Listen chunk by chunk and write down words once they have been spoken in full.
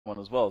one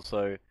as well.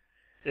 So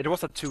It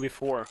was a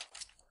 2v4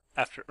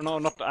 after. No,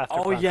 not after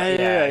oh plant. yeah, yeah, Yeah,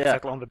 yeah, yeah.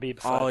 exactly on the B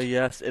Oh side.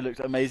 yes, it looked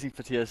amazing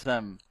for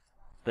TSM.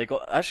 They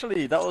got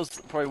actually that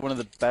was probably one of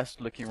the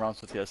best looking rounds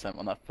for TSM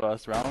on that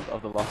first round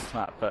of the last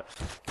map. But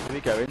here we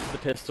go into the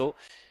pistol,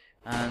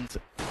 and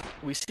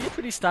we see a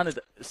pretty standard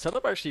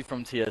setup actually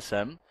from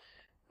TSM.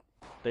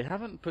 They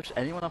haven't pushed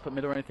anyone up at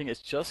mid or anything. It's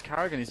just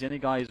Karrigan. He's the only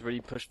guy who's really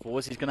pushed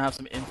forwards. He's going to have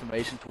some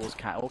information towards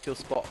Catwalk. He'll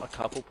spot a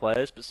couple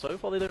players, but so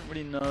far they don't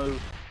really know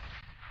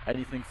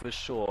anything for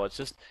sure. It's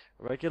just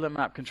regular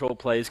map control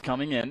plays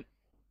coming in,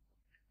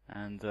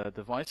 and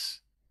Device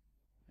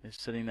is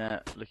sitting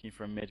there looking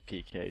for a mid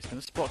PK. He's going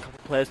to spot a couple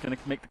players, going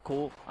to make the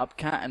call up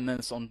Cat, and then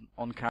it's on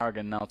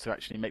Karrigan now to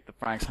actually make the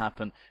frags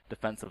happen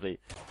defensively.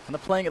 Kind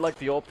of playing it like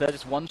the AWP there,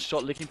 just one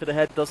shot looking for the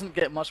head, doesn't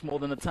get much more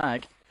than a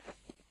tag.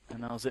 And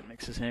now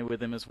Zipnix is here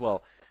with him as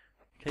well.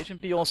 Cajun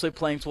B also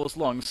playing towards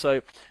long,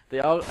 so they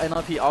are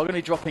NIP are going to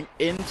be dropping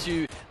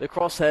into the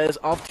crosshairs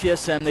of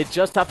TSM. They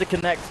just have to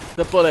connect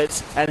the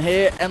bullets, and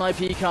here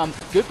NIP come.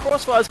 Good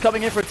crossfires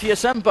coming in for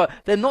TSM, but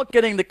they're not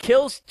getting the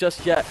kills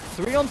just yet.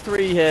 3 on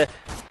 3 here.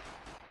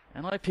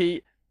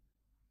 NIP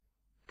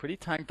pretty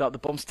tagged up. The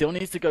bomb still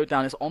needs to go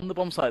down. It's on the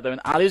bomb site though,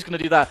 and Ali's going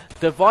to do that.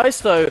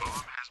 Device though,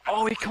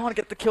 oh, he can't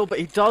get the kill, but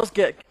he does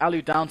get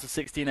Alu down to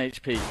 16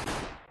 HP.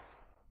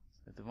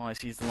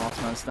 Device, he's the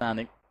last man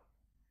standing.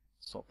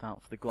 Swapped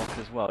out for the Glock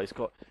as well. He's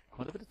got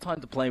quite a bit of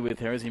time to play with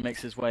here as he makes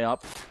his way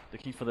up.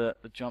 Looking for the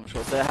jump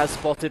shots there. Has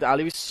spotted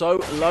Alu. He's so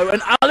low, and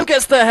Alu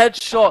gets the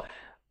headshot.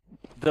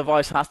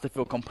 Device has to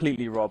feel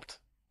completely robbed.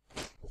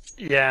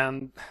 Yeah,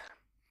 and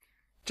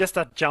just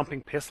that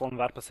jumping pistol in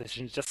that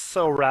position is just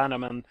so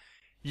random. And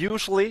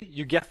usually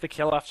you get the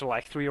kill after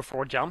like 3 or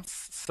 4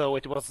 jumps, so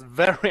it was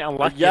very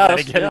unlucky that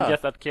he didn't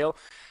get that kill.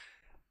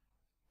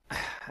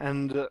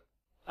 And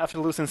after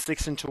losing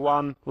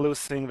 16-1,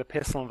 losing the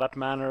pistol in that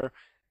manner,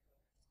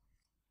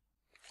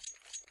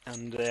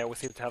 and we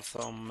seem to have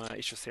some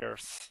issues here.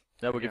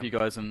 Yeah, we'll give you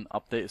guys an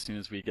update as soon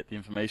as we get the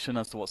information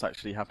as to what's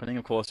actually happening.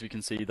 Of course, you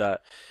can see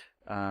that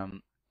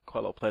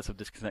quite a lot of players have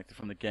disconnected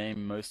from the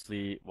game,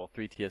 mostly, well,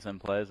 3 TSM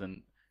players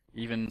and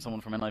even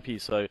someone from NIP.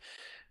 So,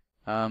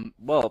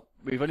 well,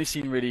 we've only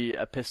seen really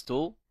a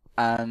pistol,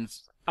 and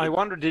I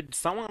wonder, did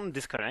someone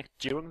disconnect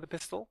during the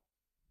pistol?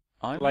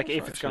 Like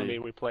if it's going to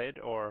be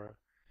replayed, or...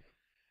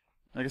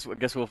 I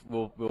guess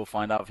we'll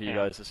find out for you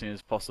guys as soon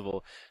as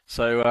possible.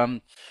 So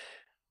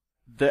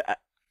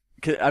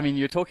I mean,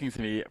 you're talking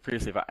to me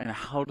previously about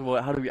how do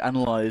we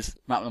analyze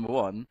map number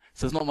 1?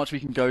 So there's not much we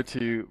can go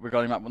to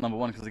regarding map number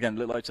 1 because again, it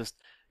looked like just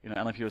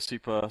NIP was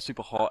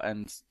super hot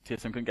and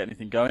TSM couldn't get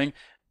anything going.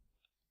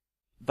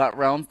 That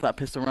round, that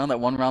pistol round, that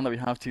one round that we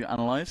have to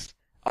analyze.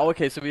 Oh,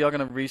 okay, so we are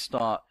going to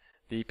restart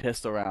the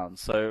pistol round.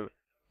 So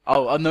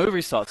no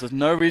restarts. There's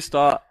no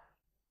restart.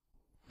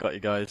 Got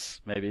you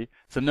guys, maybe.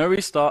 So no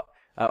restart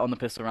on the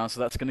pistol round, so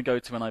that's going to go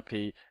to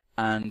NIP.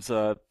 And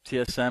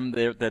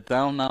TSM, they're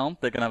down now.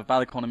 They're going to have a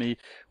bad economy.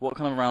 What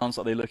kind of rounds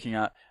are they looking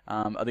at?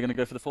 Are they going to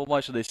go for the full buy?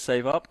 Should they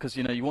save up? Because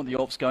you want the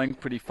AWPs going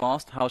pretty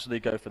fast. How should they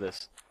go for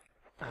this?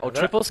 Oh,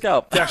 triple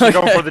scout. They're actually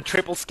going for the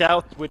triple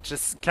scout, which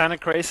is kind of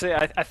crazy.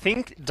 I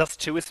think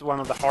Dust 2 is one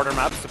of the harder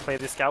maps to play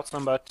the scouts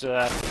on, but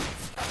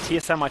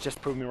TSM might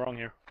just prove me wrong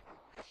here.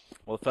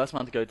 Well, the first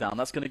man to go down,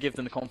 that's going to give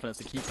them the confidence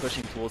to keep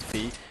pushing towards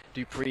B.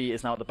 Dupree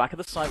is now at the back of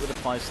the site with a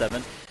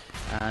 5-7,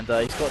 and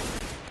he's got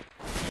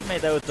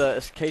teammate there with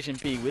the Cajun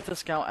B with the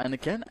scout, and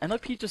again,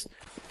 NIP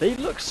they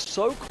look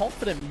so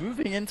confident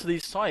moving into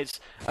these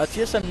sites.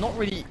 TSM not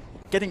really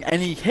getting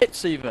any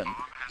hits even.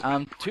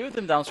 2 of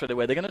them down straight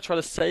away. They're going to try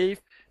to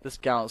save the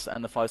scouts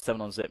and the 5-7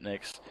 on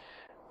Zipnix,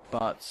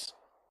 but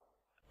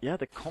yeah,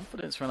 the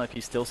confidence for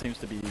NIP still seems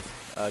to be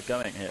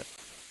going here.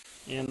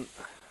 In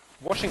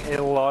watching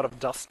a lot of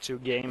Dust 2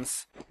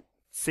 games,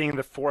 seeing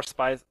the 4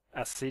 spies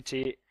as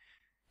CT,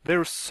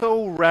 they're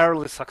so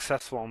rarely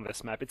successful on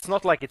this map. It's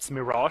not like it's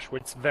Mirage, where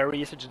it's very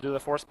easy to do the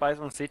 4 spies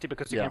on CT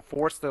because you can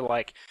force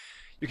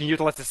you can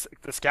utilize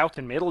the scout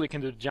in middle, you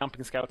can do the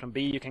jumping scout on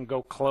B, you can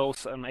go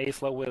close and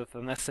A-slow with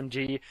an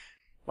SMG.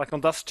 Like on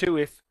Dust 2,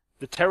 if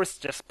the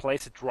terrorist just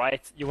plays it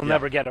right, you will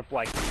never get a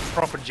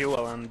proper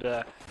duel, and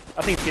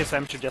I think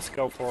TSM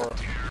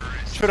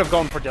should have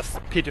gone for just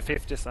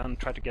P250s and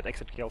try to get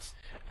exit kills.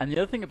 And the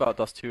other thing about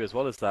Dust 2 as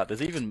well is that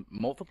there's even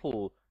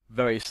multiple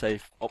very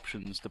safe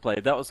options to play.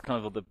 That was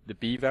kind of the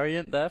B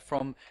variant there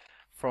from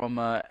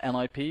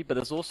NIP, but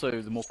there's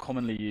also the more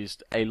commonly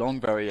used A-long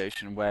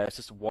variation where it's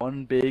just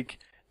one big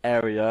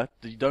area.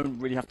 You don't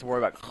really have to worry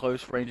about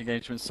close range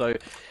engagements. So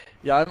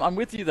yeah, I'm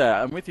with you there.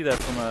 I'm with you there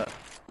from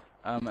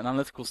an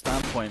analytical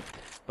standpoint.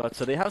 But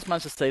so they have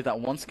managed to save that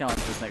one scout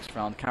into this next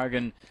round.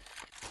 Karrigan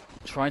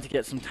trying to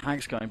get some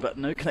tags going, but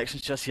no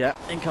connections just yet.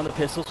 In come the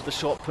pistols with the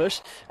short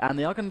push, and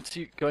they are going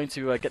to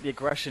get the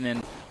aggression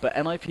in, but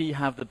NIP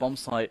have the bomb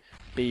site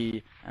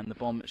B, and the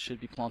bomb should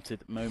be planted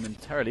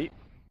momentarily.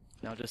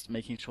 Now just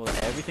making sure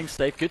that everything's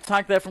safe. Good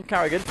tag there from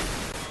Karrigan.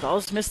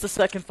 Does miss the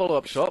second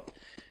follow-up shot,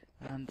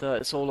 and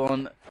it's all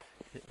on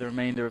the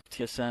remainder of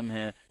TSM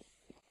here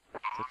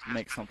to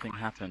make something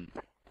happen.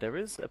 There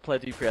is a player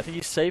Dupree. I think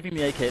he's saving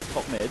the AK at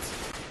top mid.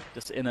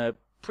 just in a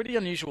pretty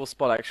unusual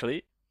spot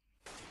actually.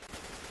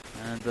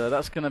 And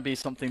that's going to be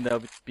something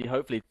they'll be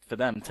hopefully for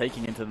them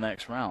taking into the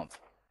next round.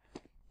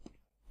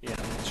 Yeah,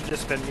 it should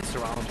just been missed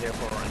around here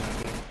for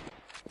NIP.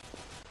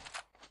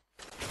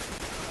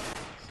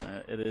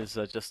 So it is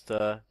just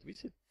did we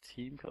see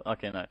team?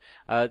 Okay, no.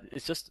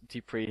 It's just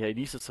Dupree here. He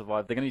needs to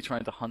survive. They're going to be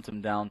trying to hunt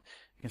him down.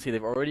 You can see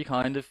they've already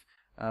kind of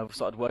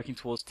started working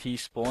towards T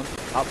spawn.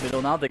 Up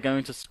middle now, they're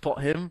going to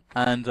spot him.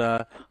 And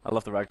I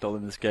love the ragdoll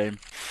in this game.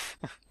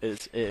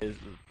 It is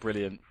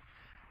brilliant.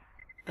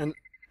 And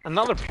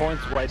another point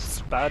why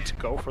it's bad to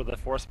go for the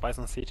Force Spies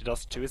on CT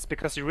Dust 2 is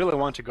because you really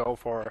want to go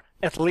for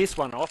at least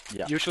one op.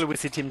 Yeah. Usually we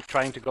see teams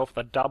trying to go for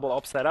the double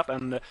op setup,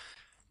 and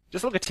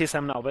just look at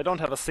TSM now. They don't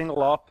have a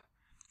single op.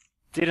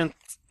 Didn't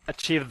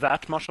achieve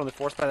that much on the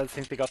Force Spies. I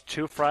think they got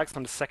 2 frags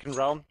on the second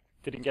round.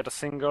 Didn't get a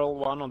single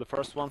one on the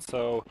first one,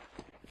 so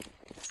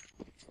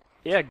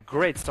yeah,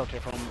 great start here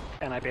from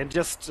NIP. And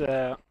just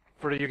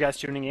for you guys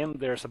tuning in,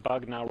 there's a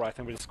bug now, right?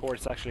 And with the score,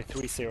 it's actually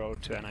 3-0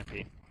 to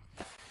NIP.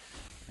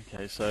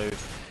 Okay, so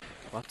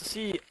we'll have to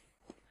see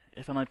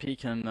if NIP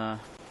can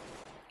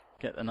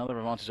get another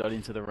advantage early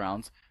into the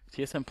round.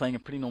 TSM playing a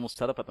pretty normal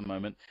setup at the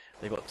moment.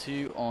 They've got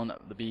 2 on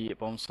the B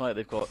bomb site.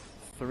 They've got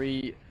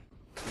 3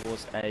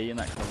 towards A in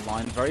that kind of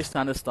line. Very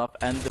standard stuff,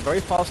 and the very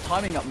fast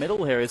timing up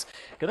middle here is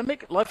going to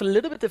make life a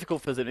little bit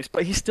difficult for Zipnix,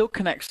 but he still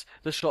connects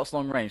the shots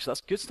long range. So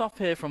that's good stuff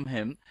here from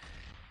him.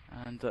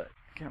 And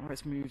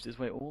Get moves his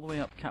way all the way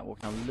up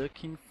catwalk now,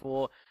 looking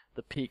for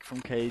the peak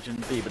from Cage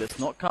and B, but it's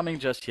not coming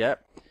just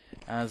yet.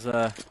 As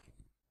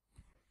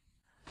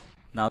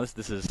now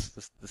this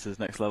is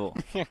next level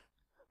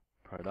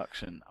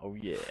production. Oh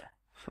yeah.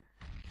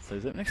 So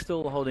Zipnix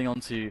still holding on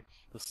to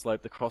the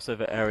slope, the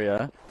crossover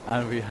area,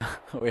 and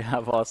we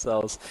have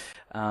ourselves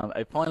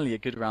finally a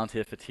good round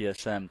here for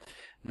TSM.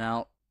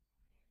 Now,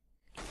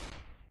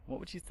 what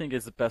would you think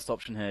is the best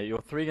option here?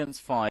 You're 3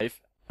 against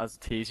 5 as a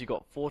tease. You've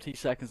got 40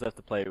 seconds left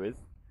to play with.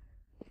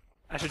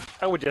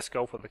 I would just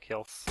go for the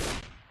kills.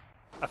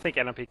 I think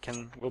NIP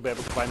will be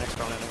able to play next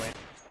round anyway.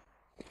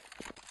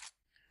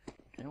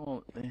 Okay,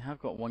 well, they have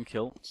got 1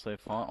 kill so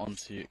far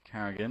onto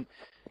Carrigan.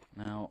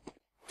 Now,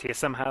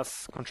 TSM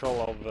has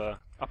control of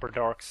upper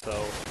dark, so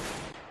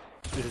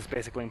this is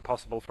basically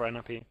impossible for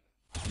NIP.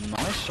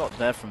 Nice shot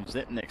there from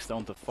Zipnix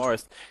onto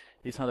Forest.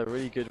 He's had a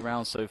really good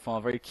round so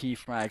far, very key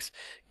frags.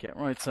 Get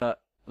right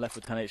left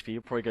with 10 HP,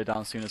 he'll probably go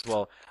down soon as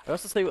well. I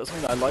also say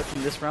something that I like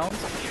from this round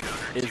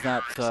is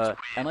that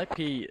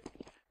NIP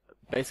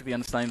basically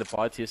understanding the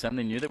buy TSM,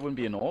 they knew there wouldn't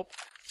be an AWP,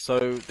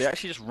 so they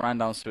actually just ran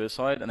down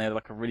Suicide and they had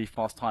like a really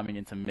fast timing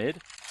into mid.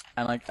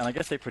 And I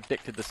guess they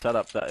predicted the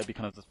setup that it'd be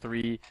kind of the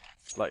 3,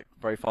 like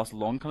very fast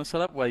long kind of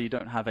setup where you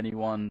don't have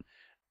anyone,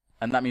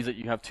 and that means that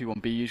you have 2 on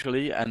B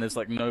usually, and there's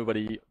like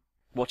nobody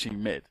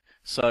watching mid.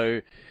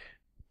 So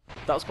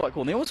that was quite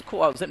cool. And they almost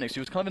caught out Zipnix. He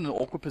was kind of in an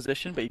awkward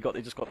position, but he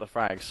just got the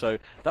frag. So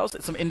that was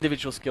some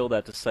individual skill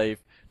there to save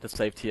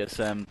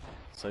TSM.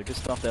 So good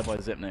stuff there by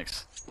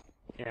Zipnix.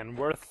 And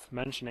worth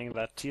mentioning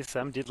that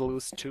TSM did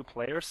lose 2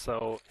 players,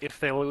 so if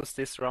they lose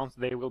this round,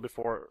 they will be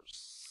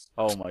forced.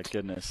 Oh my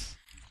goodness.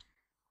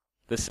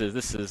 This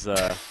is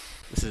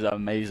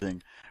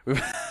amazing. We've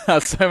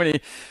had so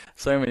many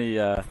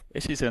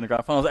issues here in the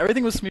grand finals.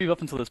 Everything was smooth up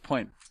until this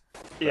point.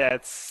 Yeah,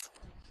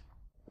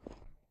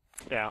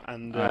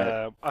 and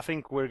right. I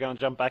think we're gonna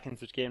jump back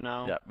into the game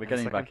now. Yeah, we're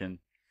getting back in,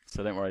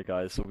 so don't worry,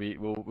 guys. So we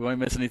won't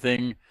miss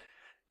anything.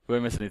 We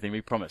won't miss anything.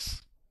 We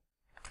promise.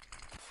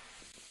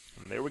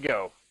 And there we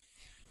go.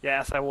 Yeah,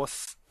 as I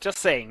was just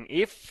saying,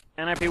 if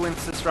NIP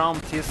wins this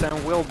round,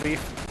 TSM will be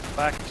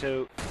back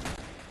to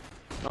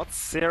not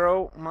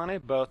 0 money,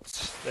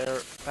 but their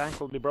bank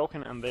will be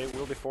broken and they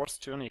will be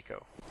forced to an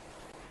eco.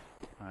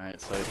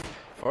 Alright, so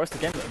Forest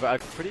again, but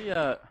pretty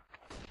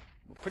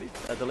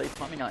delayed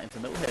timing out into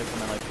middle here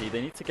from NIP.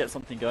 They need to get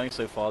something going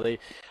so far. They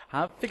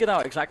have figured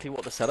out exactly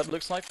what the setup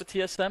looks like for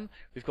TSM.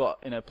 We've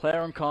got player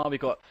on car, we've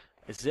got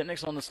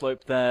Zipnix on the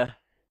slope there,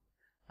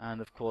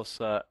 and of course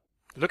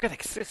look at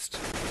Exist.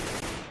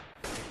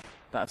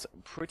 That's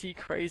pretty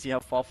crazy how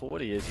far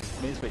forward he is.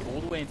 He's made his way all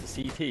the way into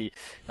CT.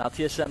 Now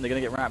TSM, they're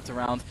going to get wrapped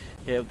around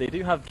here. They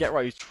do have Get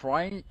Right, who's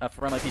trying,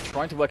 for NIP,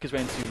 trying to work his way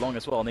into long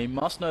as well, and they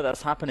must know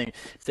that's happening.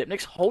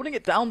 Zipnix holding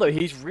it down though.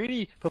 He's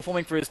really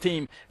performing for his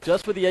team.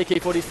 Just with the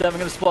AK-47, going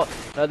to spot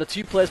the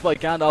 2 players by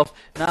Gandalf.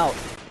 Now,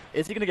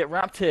 is he going to get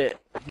wrapped here?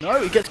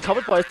 No, he gets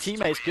covered by his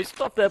teammates. Good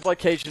stuff there by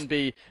Cajun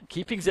B,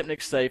 keeping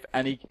Zipnix safe,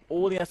 and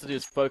all he has to do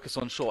is focus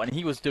on short, and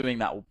he was doing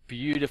that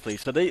beautifully.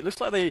 So it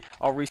looks like they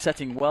are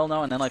resetting well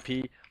now, and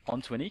NIP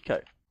onto an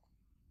eco.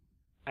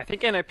 I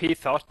think NIP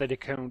thought that they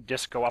could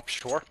just go up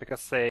short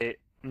because they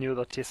knew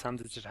that TSM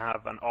did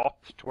have an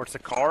op towards the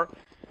car.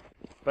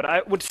 But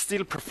I would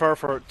still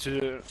prefer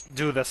to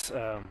do this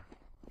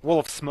wall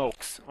of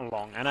smokes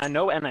along. And I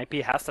know NIP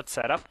has that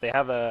setup. They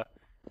have a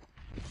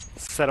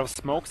set of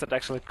smokes that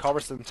actually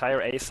covers the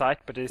entire A site,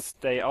 but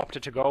they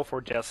opted to go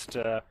for just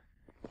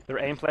their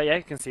aim play. Yeah,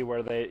 you can see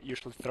where they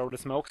usually throw the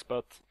smokes,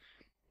 but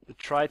they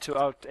tried to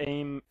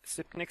out-aim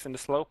Zipnix in the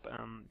slope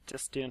and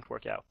just didn't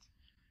work out.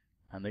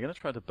 And they're going to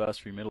try to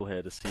burst through middle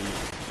here to see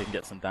if they can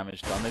get some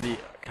damage done. Maybe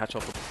catch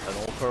off an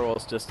AWPer or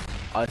just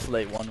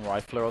isolate one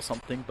rifler or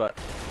something. But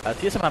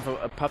TSM have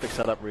a perfect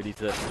setup really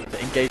to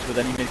engage with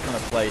any mid kind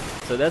of play.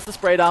 So there's the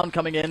spray down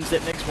coming in.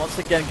 Zipnix once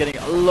again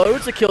getting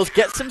loads of kills.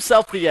 Gets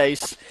himself the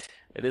ace.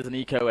 It is an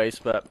eco ace,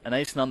 but an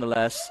ace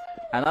nonetheless.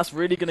 And that's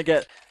really going to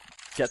get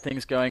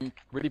things going.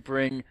 Really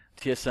bring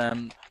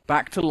TSM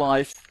back to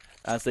life,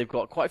 as they've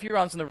got quite a few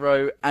rounds in a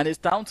row. And it's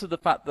down to the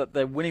fact that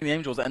they're winning the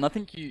Angels. And I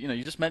think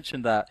you just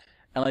mentioned that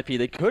LIP,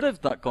 they could have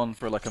gone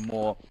for like a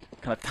more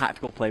kind of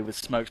tactical play with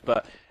smokes,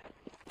 but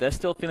they're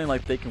still feeling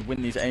like they can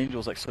win these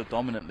Angels like so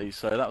dominantly.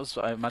 So that was,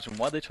 I imagine,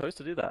 why they chose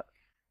to do that.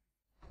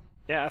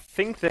 Yeah, I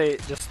think they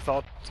just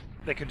thought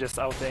they could just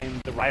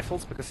out-aim the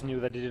rifles because they knew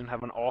that they didn't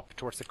have an AWP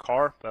towards the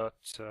car, but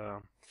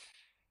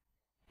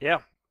yeah,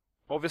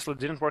 obviously it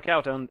didn't work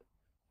out, and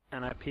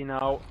NIP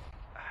now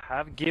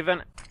have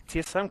given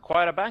TSM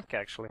quite a bank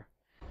actually.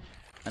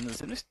 And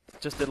Zipnix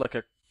just did like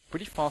a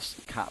pretty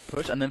fast cat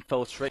push and then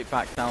fell straight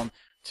back down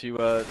to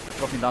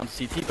dropping down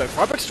to CT. But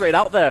Freiburg straight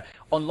out there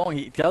on long.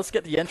 He does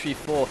get the entry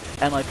for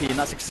NIP, and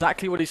that's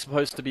exactly what he's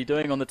supposed to be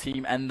doing on the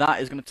team. And that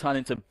is going to turn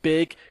into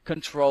big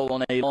control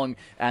on A long.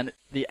 And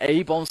the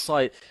A bomb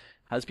site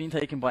has been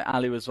taken by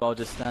Alu as well,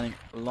 just standing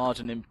large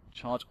and in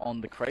charge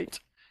on the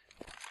crate.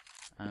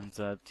 And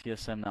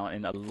TSM now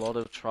in a lot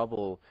of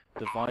trouble.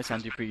 Device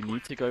and Dupree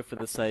need to go for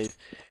the save.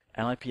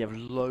 NIP have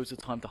loads of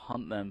time to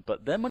hunt them,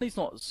 but their money's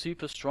not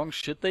super strong.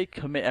 Should they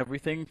commit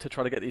everything to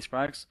try to get these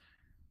frags?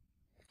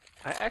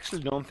 I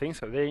actually don't think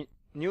so. They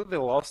knew they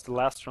lost the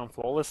last round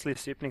flawlessly,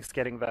 Zipnix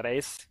getting that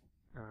ace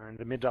in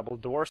the mid-double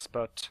doors,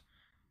 but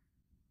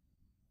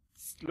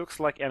it looks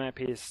like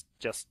NIP is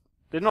just...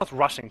 they're not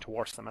rushing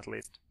towards them, at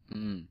least.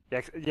 Mm.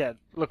 Yeah,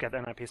 look at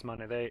NIP's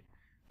money.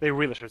 They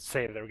really should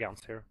save their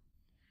guns here.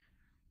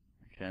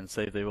 And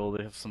say they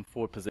have some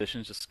forward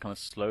positions, just kind of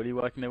slowly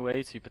working their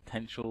way to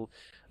potential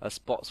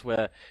spots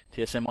where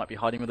TSM might be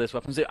hiding with those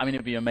weapons. I mean, it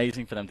would be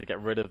amazing for them to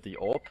get rid of the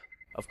AWP,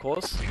 of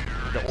course.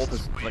 The AWP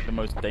is like the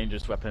most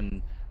dangerous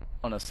weapon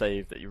on a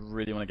save that you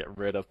really want to get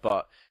rid of.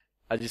 But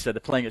as you said,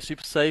 they're playing it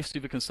super safe,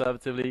 super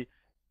conservatively.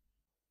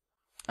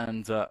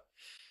 And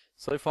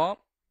so far,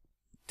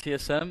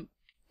 TSM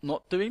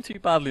not doing too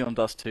badly on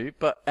Dust 2,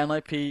 but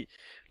NIP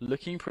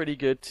looking pretty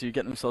good to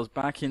get themselves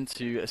back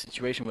into a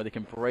situation where they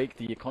can break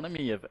the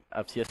economy of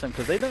TSM,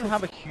 because they don't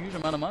have a huge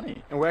amount of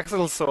money. And we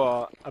actually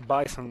saw a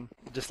Bison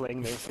just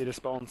laying there, city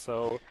spawn,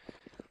 so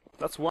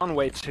that's one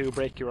way to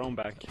break your own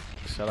back.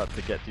 Shout out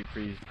to Get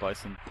Dupree's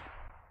Bison.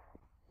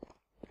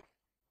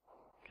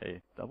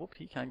 Okay, double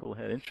peek angle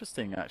here.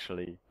 Interesting,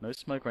 actually. No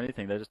smoke or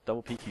anything, they're just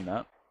double peeking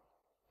that.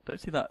 Don't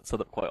see that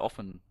set up quite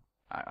often.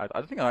 I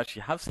don't think I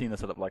actually have seen a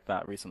setup like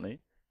that recently.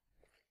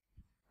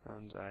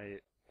 And I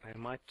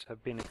might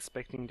have been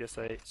expecting just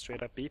a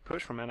straight up B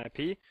push from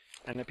NIP.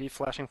 NIP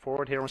flashing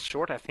forward here on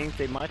short. I think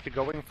they might be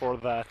going for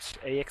that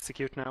A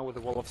execute now with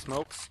the wall of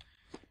smokes.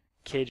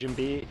 Cajun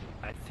B,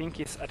 I think,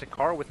 is at a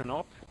car with an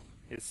AWP.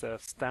 Is a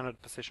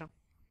standard position.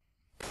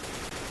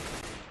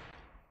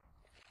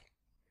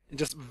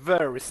 Just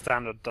very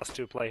standard Dust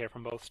 2 play here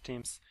from both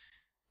teams.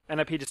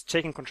 NIP just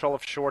taking control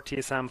of short,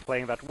 TSM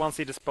playing that one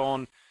city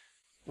spawn,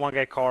 one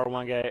guy car,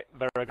 one guy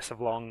very aggressive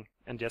long,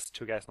 and just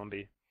two guys on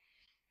B.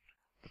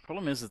 The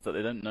problem is that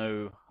they don't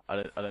know,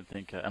 I don't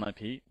think,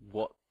 NIP,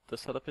 what the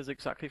setup is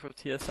exactly for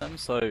TSM.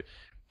 So,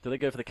 do they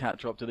go for the cat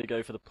drop? Do they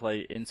go for the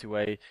play into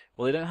A?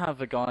 Well, they don't have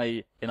a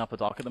guy in upper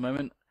dark at the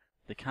moment.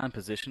 They can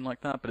position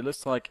like that, but it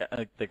looks like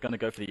they're going to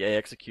go for the A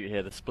execute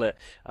here, the split,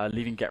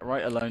 leaving Get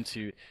Right alone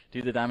to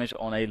do the damage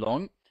on A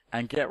long.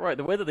 And Get Right,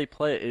 the way that they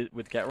play it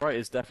with Get Right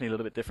is definitely a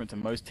little bit different to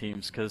most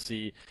teams, because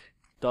he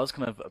does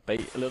kind of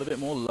bait a little bit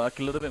more, lurk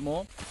a little bit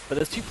more. But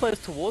there's two players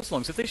towards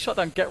long, so if they shut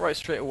down Get Right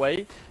straight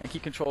away and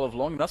keep control of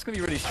long, that's going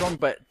to be really strong.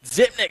 But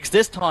Zipnix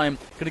this time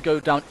going to go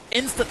down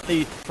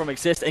instantly from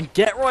Exist, and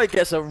Get Right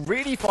gets a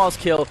really fast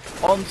kill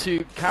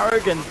onto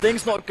Carrigan.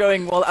 Things not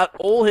going well at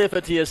all here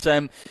for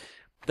TSM.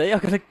 They are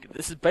going to...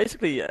 this is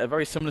basically a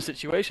very similar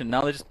situation.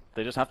 Now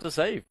they just have to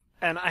save.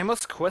 And I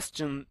must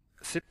question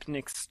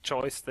Zipnix's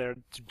choice there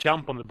to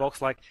jump on the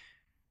box. Like,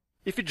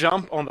 if you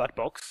jump on that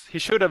box, he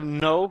should have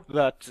known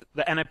that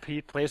the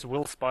NIP players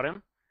will spot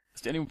him.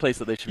 It's the only place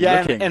that they should be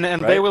looking. And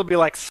right? they will be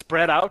like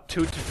spread out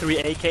 2 to 3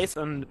 AKs,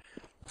 and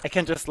I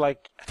can just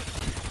like,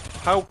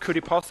 how could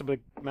he possibly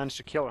manage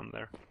to kill him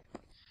there?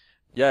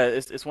 Yeah,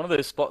 it's one of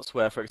those spots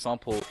where, for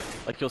example,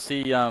 like you'll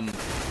see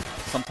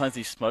sometimes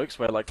these smokes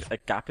where like a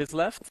gap is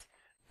left,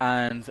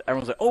 and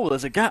everyone's like, oh,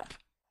 there's a gap.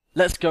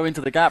 Let's go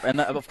into the gap, and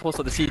that, of course,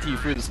 like the CT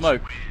through the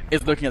smoke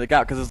is looking at the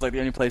gap because it's like the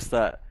only place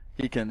that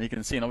he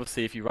can see. And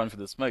obviously, if you run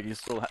through the smoke, you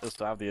still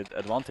have the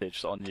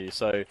advantage on you.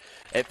 So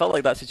it felt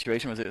like that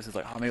situation was it was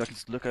like, oh, maybe I can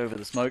just look over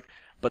the smoke,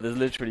 but there's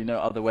literally no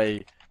other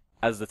way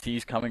as the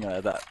T's coming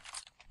at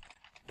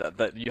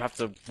that you have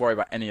to worry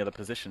about any other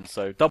position.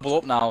 So double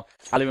up now,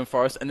 Ali and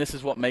Forest, and this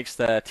is what makes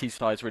their T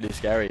sides really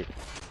scary.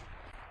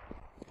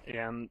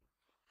 Yeah, and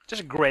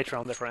just a great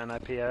round there for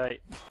NIP.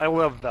 I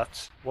love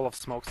that wall of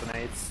smokes and A.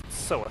 It's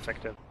so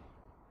effective.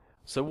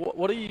 So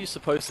what are you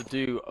supposed to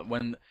do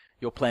when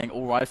you're playing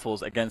all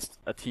rifles against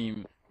a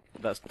team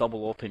that's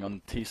double AWPing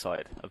on T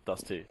side of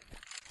Dust 2.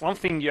 One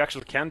thing you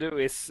actually can do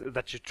is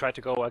that you try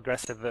to go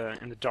aggressive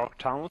in the dark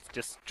tunnels.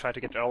 Just try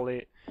to get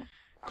early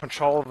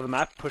control of the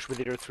map, push with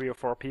either 3 or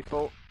 4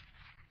 people.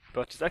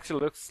 But it actually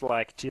looks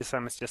like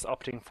TSM is just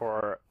opting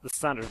for the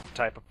standard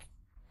type of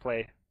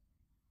play.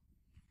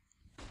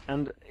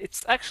 And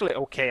it's actually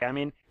okay. I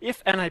mean,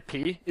 if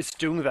NIP is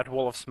doing that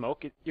wall of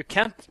smoke, you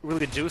can't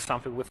really do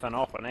something with an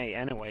open A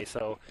anyway,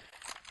 so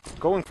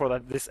going for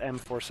this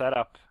M4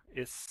 setup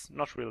is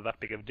not really that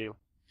big of a deal.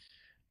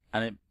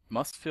 And it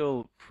must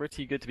feel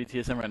pretty good to be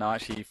TSM right now,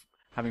 actually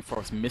having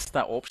Forrest miss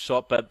that AWP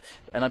shot, but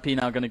NIP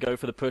now going to go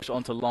for the push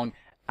onto long,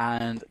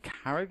 and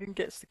Carrigan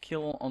gets the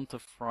kill onto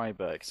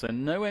Freiburg. So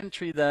no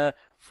entry there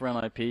for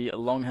NIP.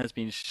 Long has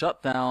been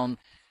shut down.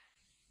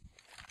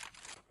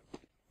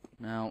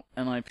 Now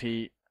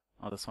NIP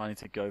are deciding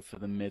to go for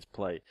the mid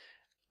play.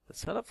 The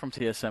setup from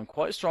TSM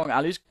quite strong.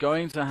 Ali's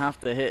going to have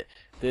to hit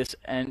this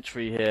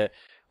entry here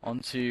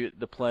onto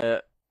the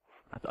player.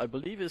 I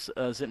believe it's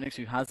Zipnix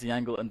who has the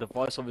angle, and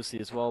Device obviously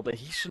as well, but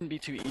he shouldn't be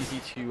too easy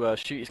to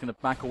shoot. He's going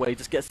to back away,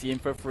 just gets the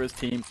info for his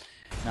team.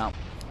 Now,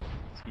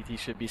 CT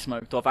should be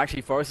smoked off.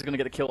 Actually, Forrest is going to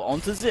get a kill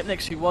onto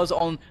Zipnix, who was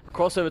on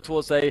crossover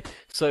towards A,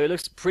 so it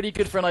looks pretty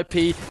good for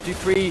NIP.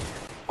 Dupree,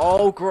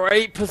 oh,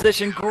 great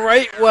position,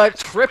 great work,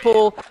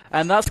 triple,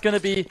 and that's going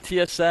to be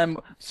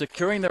TSM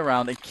securing the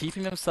round and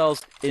keeping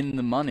themselves in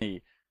the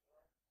money.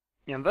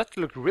 Yeah, and that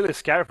looked really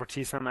scary for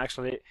TSM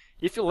actually.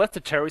 If you let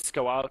the terrorists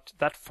go out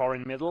that far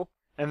in middle,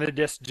 and they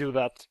just do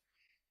that,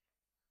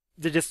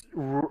 they just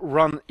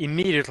run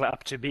immediately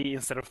up to B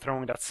instead of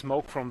throwing that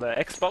smoke from the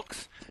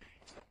Xbox.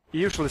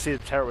 You usually see the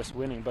terrorists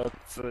winning, but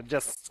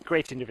just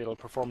great individual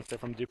performance there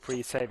from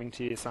Dupree saving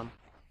TSM.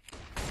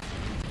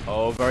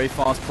 Oh, very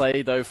fast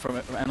play though from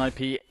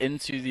NIP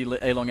into the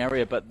A-long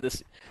area, but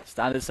this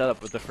standard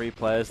setup with the 3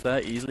 players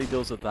there easily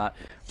deals with that.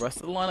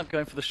 Rest of the lineup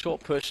going for the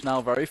short push now,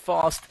 very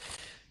fast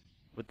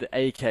with the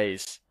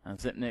AKs. And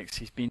Zipnix,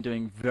 he's been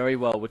doing very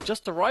well with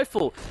just a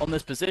rifle on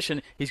this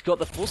position. He's got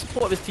the full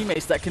support of his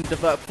teammates that can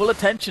divert full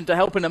attention to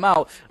helping him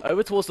out.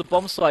 Over towards the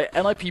bomb site,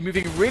 NIP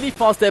moving really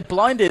fast, they're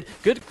blinded.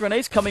 Good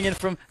grenades coming in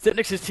from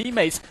Zipnix's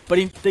teammates, but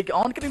they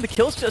aren't getting the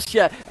kills just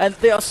yet. And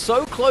they are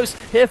so close.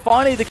 Here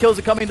finally the kills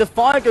are coming, the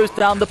fire goes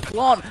down, the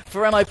plant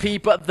for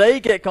NIP, but they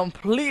get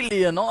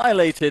completely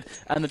annihilated.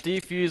 And the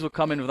defuse will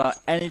come in without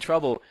any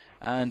trouble.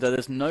 And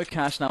there's no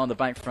cash now on the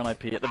bank for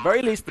NIP. At the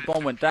very least, the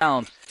bomb went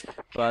down,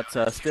 but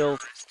still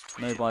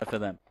no buy for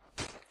them.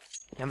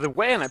 And the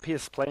way NIP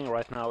is playing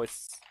right now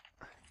is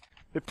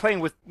they're playing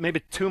with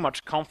maybe too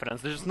much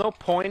confidence. There's no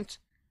point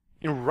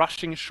in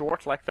rushing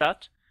short like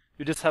that.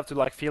 You just have to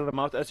like feel them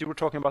out. As you were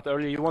talking about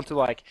earlier, you want to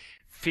like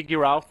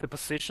figure out the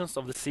positions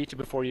of the CT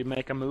before you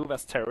make a move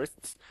as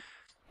terrorists.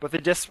 But they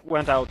just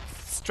went out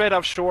straight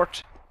up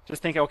short.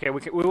 Just think, okay,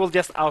 we will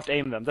just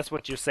out-aim them. That's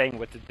what you're saying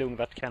with doing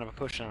that kind of a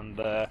push. And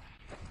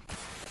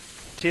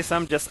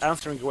TSM just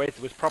answering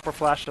great with proper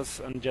flashes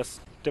and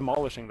just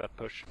demolishing that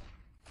push.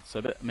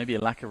 So maybe a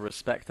lack of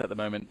respect at the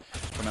moment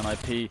from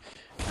NIP,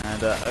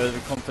 and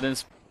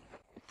overconfidence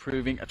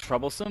proving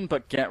troublesome,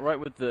 but Get Right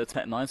with the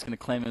Tech 9 is going to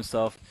claim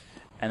himself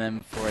an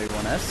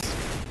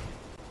M4A1S.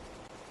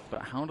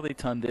 But how do they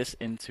turn this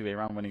into a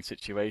round-winning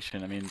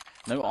situation? I mean,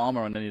 no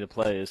armor on any of the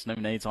players, no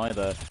nades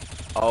either.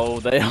 Oh,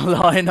 they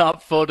line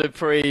up for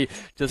Dupree,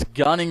 just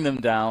gunning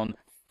them down,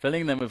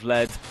 filling them with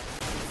lead.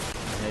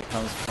 And here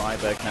comes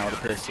Freiburg now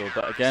with a pistol.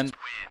 But again,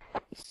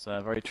 it's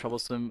very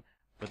troublesome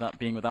with that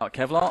being without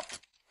Kevlar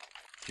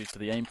due to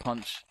the aim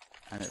punch,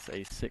 and it's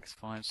a 6-5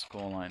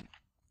 scoreline.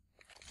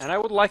 And I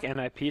would like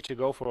NIP to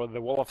go for the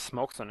wall of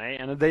smokes on A,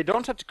 and they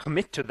don't have to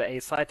commit to the A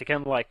side. They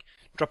can like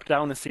drop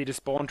down and see the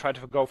spawn, try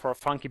to go for a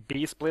funky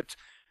B split.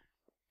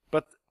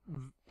 But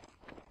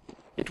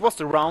it was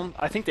the round.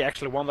 I think they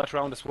actually won that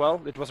round as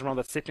well. It was a round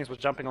that Zipnix was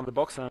jumping on the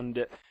box,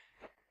 and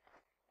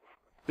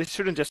they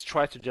shouldn't just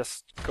try to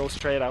just go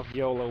straight out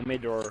YOLO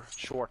mid or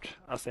short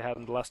as they had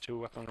in the last 2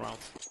 weapon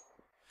rounds.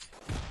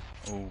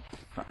 Oh,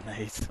 that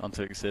nade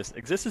onto Exist.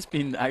 Exist has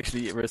been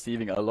actually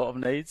receiving a lot of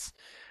nades.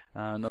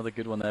 Another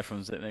good one there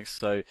from Zipnix.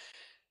 So,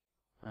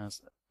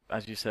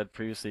 as you said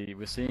previously,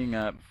 we're seeing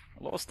a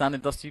lot of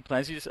standard Dust 2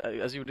 players,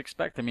 as you would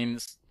expect. I mean,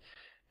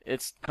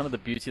 it's kind of the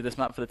beauty of this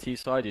map for the T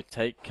side. You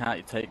take cat,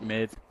 you take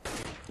mid,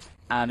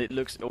 and it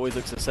always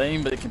looks the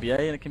same, but it can be A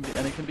and it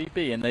can be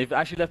B. And they've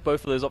actually left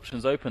both of those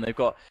options open. They've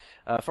got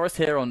Forest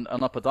here on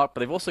upper dark, but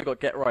they've also got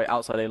Get Right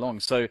outside A long.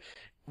 So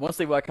once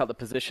they work out the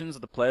positions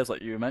of the players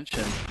like you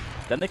mentioned,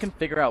 then they can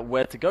figure out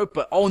where to go.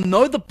 But oh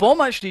no, the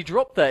bomb actually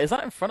dropped there. Is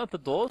that in front of the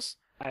doors?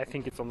 I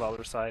think it's on the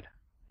other side.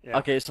 Yeah.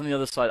 Okay, it's on the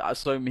other side.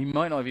 So he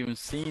might not have even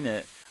seen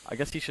it. I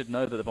guess he should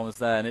know that the bomb is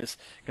there, and it's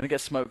going to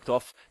get smoked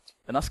off.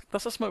 And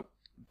that's a smoke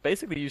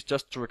basically used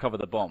just to recover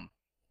the bomb.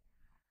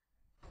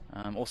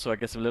 Also, I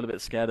guess a little bit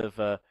scared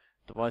of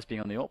Device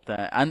being on the AWP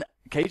there. And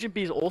Cajun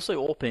B is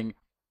also AWPing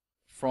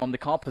from the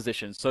car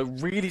position. So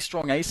really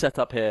strong A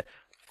setup here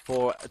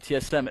for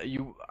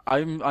TSM.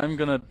 I'm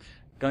gonna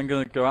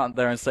go out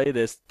there and say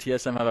this.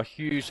 TSM have a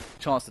huge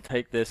chance to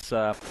take this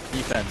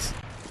defense.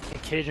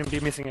 Cajun be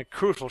missing a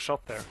crucial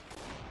shot there.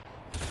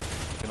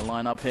 Gonna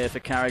line up here for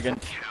Carrigan,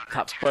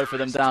 taps both of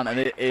them down, and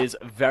it is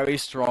very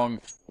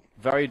strong,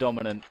 very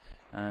dominant,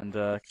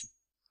 and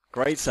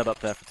great setup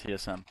there for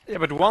TSM. Yeah,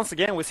 but once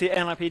again we see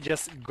NIP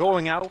just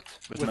going out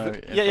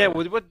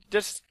With with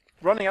just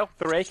running out with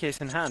their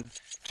AKs in hand.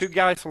 2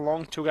 guys on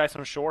long, 2 guys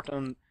on short,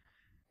 and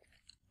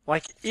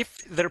like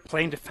if they're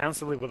playing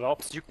defensively with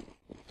ops, you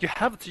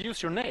have to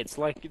use your nades.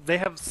 Like they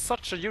have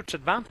such a huge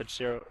advantage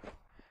here,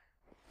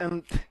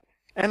 and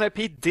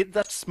NIP did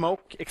that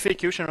smoke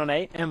execution on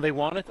A, and they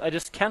won it. I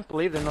just can't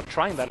believe they're not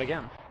trying that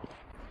again.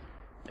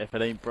 If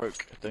it ain't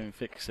broke, don't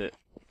fix it,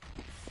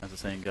 as the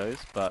saying goes.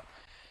 But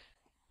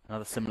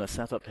another similar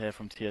setup here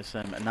from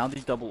TSM, and now the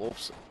double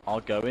ops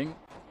are going,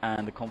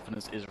 and the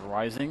confidence is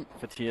rising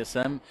for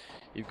TSM.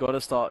 You've got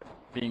to start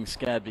being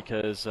scared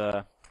because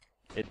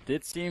it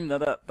did seem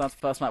that that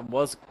first map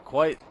was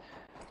quite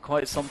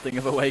something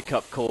of a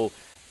wake-up call.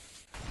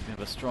 We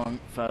have a strong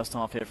first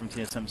half here from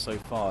TSM so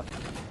far.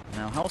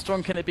 Now, how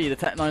strong can it be? The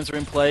Tech-9s are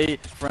in play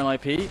for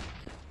NIP.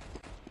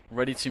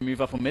 Ready to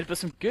move up on mid, but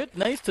some good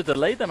nades to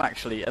delay them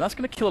actually. And that's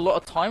going to kill a lot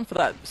of time for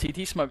that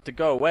CT smoke to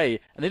go away.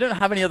 And they don't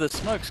have any other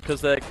smokes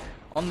because they're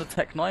on the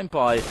Tech-9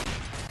 buy.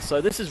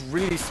 So this is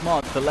really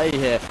smart delay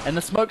here. And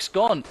the smoke's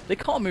gone. They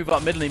can't move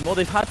up mid anymore.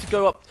 They've had to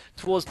go up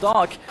towards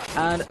dark.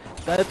 And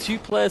there are 2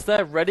 players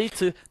there ready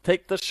to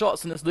take the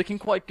shots. And it's looking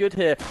quite good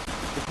here.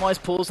 The Device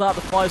pulls out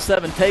the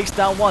 5-7, takes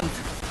down one.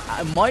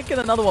 Might get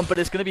another one, but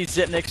it's going to be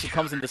Zipnix who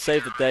comes in to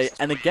save the day.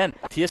 And again,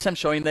 TSM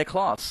showing their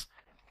class.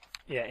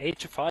 Yeah,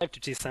 8-5 to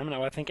TSM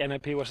now. I think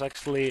NIP was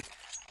actually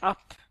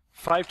up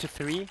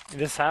 5-3 in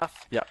this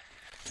half. Yeah.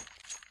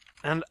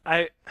 And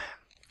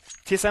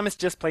TSM is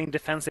just playing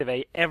defensive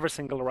A every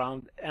single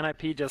round.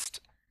 NIP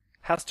just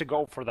has to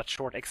go for that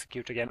short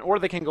execute again, or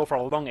they can go for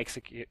a long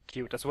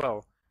execute as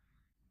well.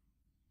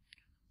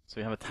 So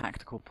we have a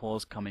tactical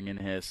pause coming in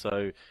here.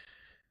 So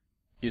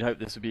you'd hope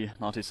this would be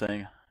Natu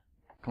saying,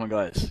 "Come on,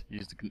 guys,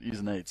 use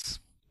the nades."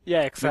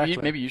 Yeah, exactly.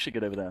 Maybe you should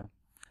get over there.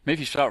 Maybe if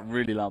you shout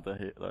really loud,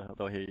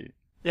 they'll hear you.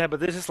 Yeah,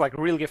 but this is like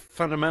really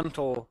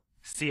fundamental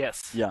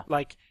CS. Yeah.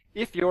 Like,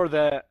 if you're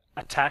the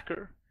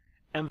attacker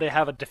and they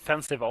have a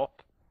defensive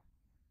op,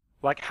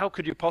 like, how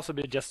could you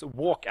possibly just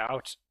walk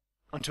out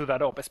onto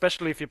that op?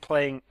 Especially if you're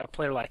playing a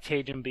player like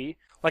Cajun B.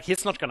 Like,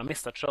 he's not gonna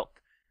miss that shot.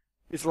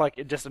 It's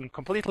like just a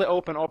completely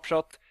open op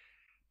shot.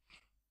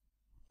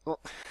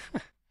 Well,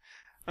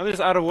 I'm just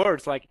out of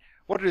words. Like,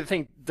 what do you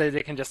think?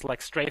 They can just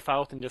like strafe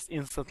out and just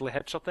instantly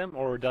headshot them,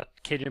 or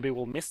that KGB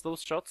will miss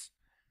those shots?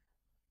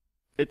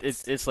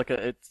 It's like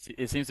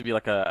it seems to be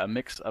like a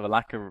mix of a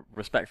lack of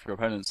respect for your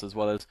opponents, as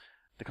well as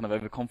the kind of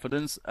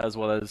overconfidence, as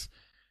well as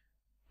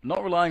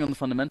not relying on the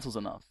fundamentals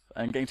enough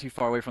and getting too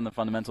far away from the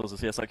fundamentals of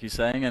CS, like you're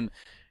saying. And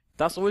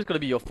that's always got to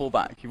be your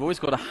fallback. You've always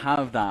got to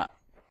have that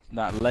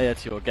layer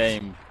to your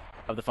game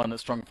of the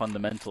strong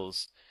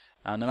fundamentals,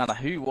 no matter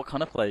what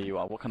kind of player you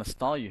are, what kind of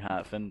style you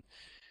have. And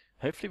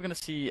hopefully we're going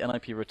to see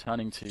NIP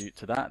returning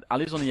to that.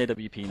 Ali's on the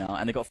AWP now,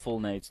 and they got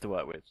full nades to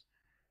work with.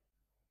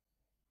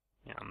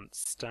 Yeah,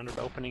 standard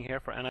opening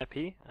here for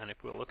NIP, and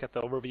if we look at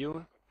the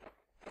overview,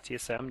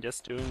 TSM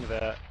just doing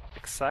the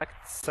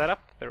exact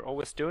setup they're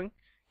always doing.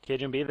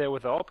 KGB there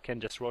with the op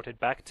can just rotate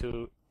back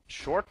to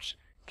short,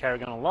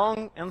 Carrigan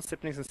along, and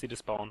Zipnix and CT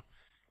spawn.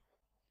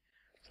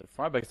 So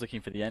Freiberg's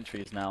looking for the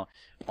entries now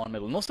on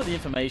middle, and also the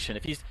information.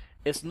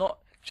 It's not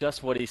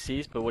just what he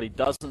sees, but what he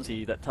doesn't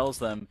see that tells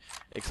them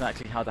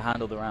exactly how to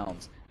handle the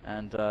rounds.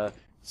 And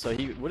so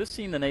he would have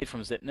seen the nade from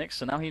Zipnix,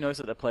 so now he knows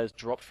that the players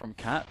dropped from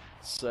Cat.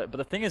 So, but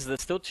the thing is,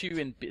 there's still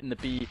 2 in the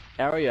B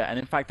area, and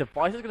in fact,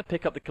 Device is going to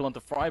pick up the kill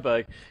onto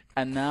Freiberg,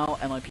 and now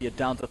NIP are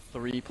down to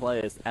 3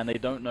 players, and they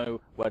don't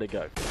know where to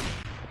go.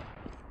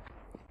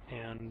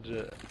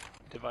 And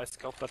Device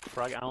got that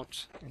frag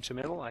out into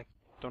middle. I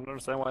don't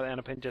understand why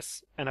the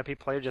NIP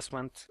player just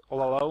went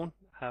all alone,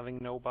 having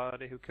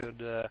nobody who could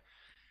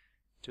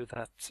do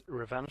that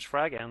revenge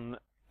frag. And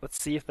let's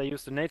see if they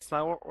use the nades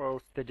now, or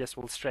if they just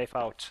will strafe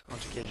out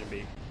onto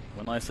KGB.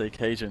 When I say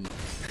Cajun,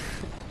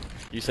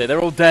 you say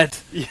they're all dead.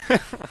 Yeah.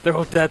 They're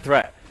all dead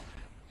threat.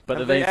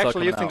 But and they're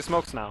actually using the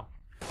smokes now.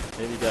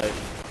 Here we go.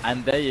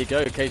 And there you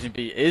go. Cajun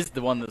B is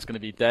the one that's going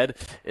to be dead.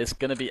 It's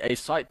going to be a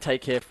site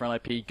take here for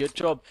NIP. Good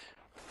job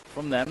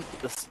from them.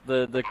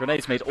 The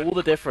grenades made all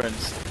the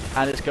difference.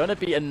 And it's going to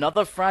be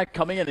another frag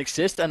coming in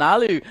Exist, and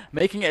Alu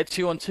making it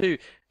a 2-on-2.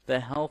 Their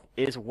health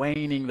is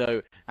waning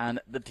though, and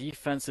the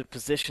defensive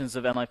positions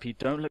of NIP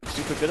don't look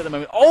super good at the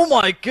moment. Oh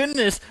my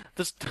goodness!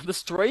 The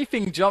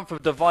strafing jump from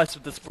Device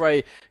with the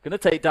spray. Gonna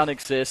take down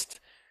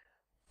Exist.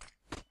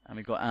 And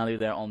we've got Alu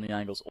there on the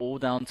angles. All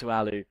down to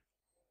Alu.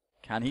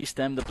 Can he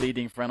stem the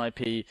bleeding for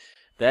NIP?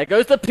 There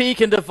goes the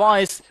peek and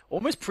Device.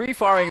 Almost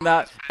pre-firing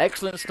that.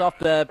 Excellent stuff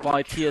there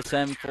by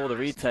TSM for the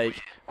retake.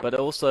 But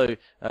also,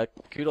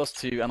 kudos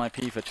to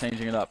NIP for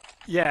changing it up.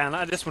 Yeah, and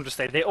I just want to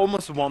say, they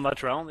almost won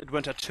that round. It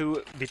went a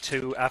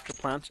 2v2 after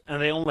plant, and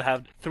they only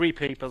had 3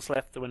 people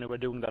left when they were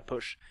doing that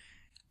push.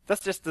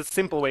 That's just the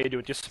simple way you do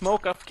it. You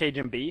smoke off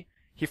Cajun B,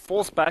 he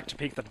falls back to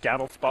peek that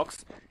Gandalf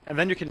box, and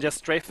then you can just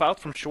strafe out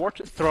from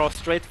short, throw a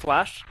straight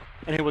flash,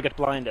 and he will get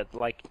blinded.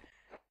 Like,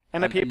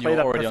 NIP and played you're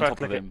that already on top of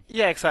perfectly. him.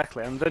 Yeah,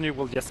 exactly, and then you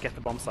will just get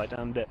the bomb site.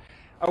 And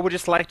I would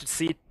just like to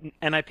see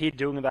NIP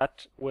doing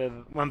that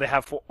when they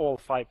have all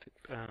 5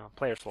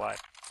 players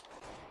alive.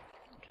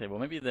 Okay, well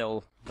maybe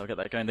they'll get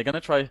that going. They're going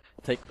to try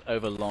take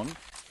over long,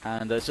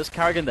 and it's just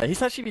Carrigan there.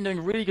 He's actually been doing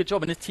a really good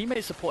job, and his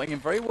teammates supporting him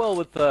very well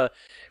with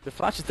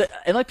flashes.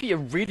 NIP are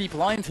really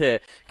blind here.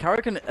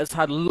 Carrigan has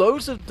had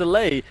loads of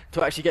delay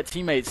to actually get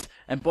teammates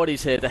and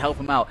bodies here to help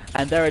him out,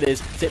 and there it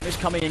is. Zipnix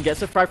coming in,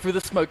 gets a frag through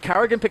the smoke.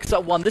 Carrigan picks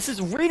up one. This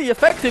is really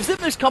effective.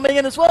 Zipnix coming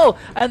in as well,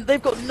 and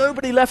they've got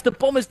nobody left. The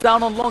bomb is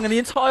down on long, and the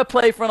entire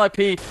play for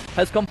NIP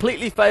has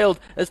completely failed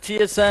as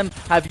TSM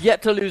have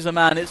yet to lose a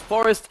man. It's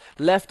Forest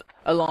left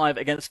alive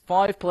against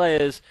 5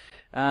 players,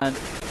 and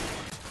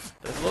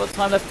there's a lot of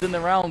time left in the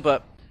round,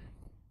 but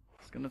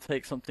it's going to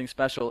take something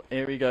special.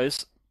 Here he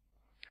goes.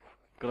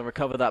 Got to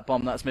recover that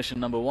bomb. That's mission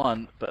number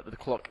 1, but the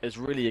clock is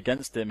really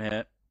against him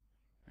here.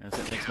 As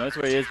Zipnix knows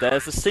where he is.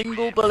 There's the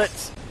single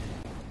bullet.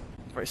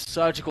 Very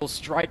surgical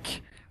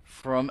strike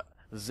from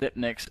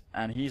Zipnix,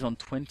 and he's on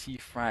 20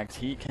 frags.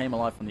 He came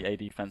alive from the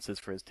AD fences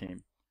for his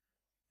team.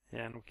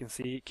 Yeah, and we can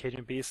see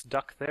KGB's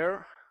duck there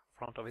in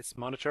front of his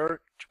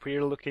monitor.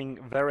 Tripier looking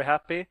very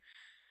happy.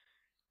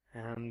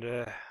 And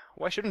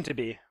why shouldn't he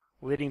be?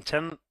 Leading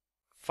 10-5.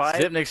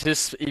 Zipnix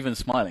is even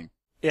smiling.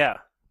 Yeah.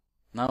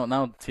 Now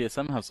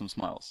TSM have some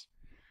smiles.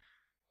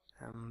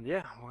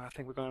 Yeah, well, I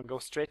think we're going to go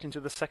straight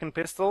into the second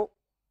pistol.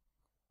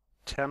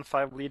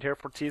 10-5 lead here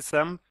for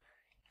TSM.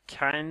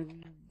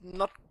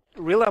 Not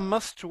really a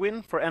must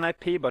win for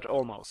NIP, but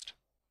almost.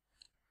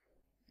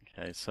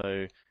 Okay,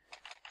 so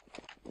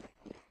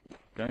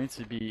going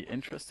to be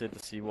interested to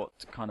see what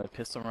kind of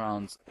pistol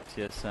rounds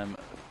TSM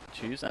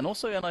choose, and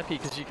also NIP,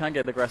 because you can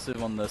get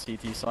aggressive on the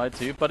CT side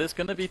too, but it's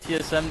going to be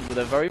TSM with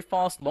a very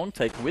fast long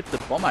take with the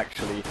bomb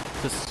actually.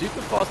 It's a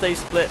super fast A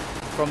split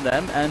from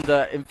them, and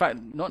in fact,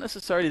 not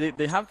necessarily,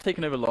 they have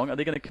taken over long. Are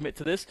they going to commit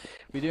to this?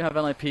 We do have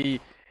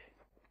NIP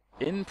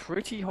in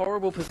pretty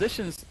horrible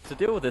positions to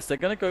deal with this. They're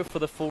going to go for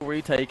the full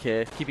retake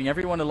here, keeping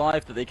everyone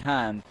alive that they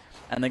can,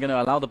 and they're going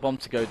to allow the bomb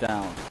to go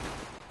down.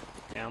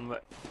 And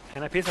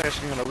NIP is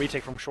actually going to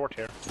retake from short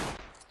here.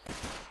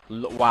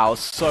 Wow,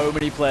 so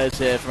many players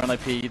here for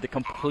NIP. They're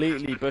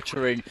completely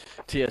butchering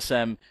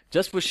TSM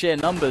just with sheer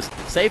numbers.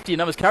 Safety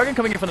numbers. Carrigan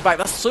coming in from the back.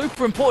 That's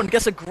super important.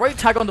 Gets a great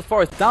tag on the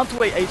Forest. Down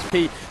to 8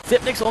 HP.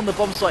 Zipnix on the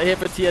bomb site here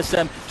for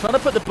TSM. Trying to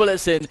put the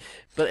bullets in.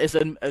 But it's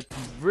a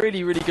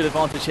really, really good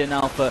advantage here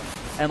now for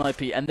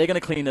NIP. And they're going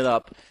to clean it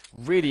up.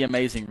 Really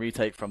amazing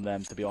retake from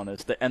them, to be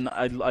honest. And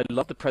I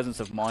love the presence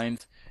of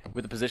mind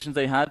with the positions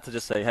they had to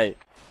just say, hey,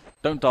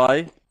 don't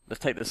die. Let's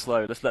take this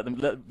slow. Let's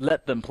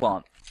let them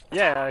plant.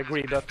 Yeah, I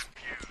agree, but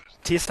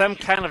TSM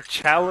kind of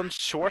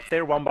challenged short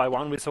there 1 by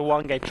 1. We saw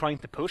one guy trying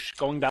to push,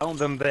 going down,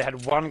 then they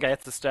had one guy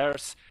at the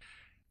stairs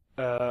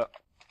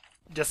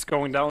just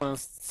going down, and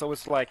so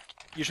it's like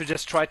you should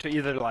just try to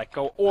either like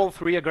go all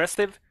 3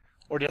 aggressive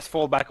or just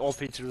fall back all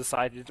 3 to the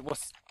side. It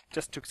was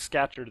just too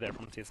scattered there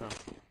from TSM.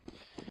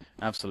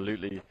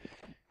 Absolutely.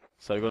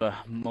 So we've got a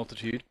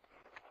multitude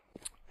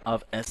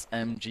of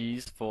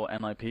SMGs for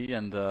NIP,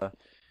 and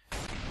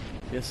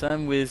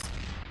TSM with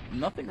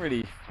nothing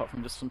really apart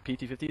from just some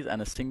PT50s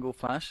and a single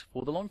flash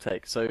for the long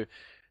take. So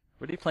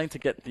really playing to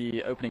get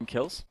the opening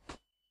kills.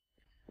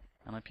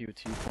 NIP with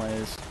 2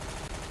 players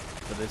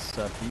for this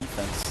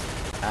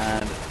defense,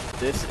 and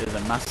this is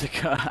a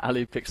massacre.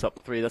 Ali picks up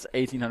 3. That's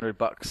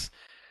 $1,800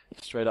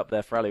 straight up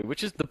there for Ali,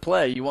 which is the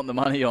play you want the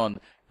money on,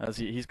 as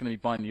he's going to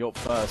be buying the AWP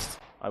first,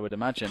 I would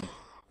imagine.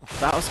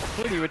 That was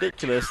pretty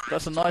ridiculous.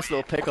 That's a nice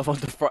little pick off on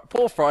the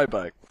poor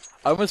Freiberg.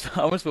 I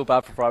almost feel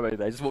bad for Freiberg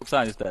there. He just walks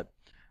out and he's dead.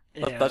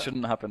 Yeah. That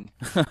shouldn't happen.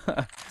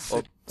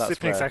 Well,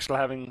 Zipnix actually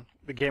having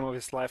the game of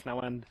his life now,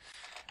 and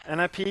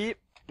NIP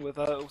with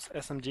those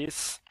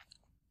SMGs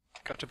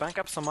got to bank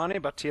up some money,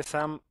 but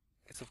TSM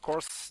is, of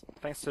course,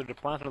 thanks to the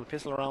plant of the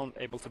pistol round,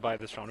 able to buy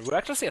this round. We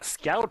actually see a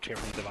scout here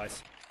from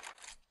Device.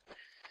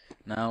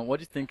 Now, what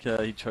do you think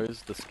he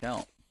chose the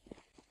scout?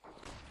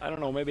 I don't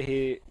know, maybe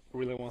he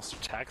really wants to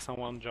tag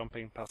someone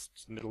jumping past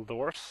middle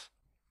doors.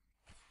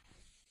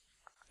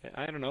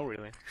 I don't know,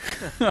 really.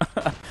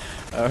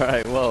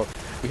 Alright, well,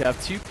 we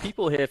have 2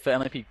 people here for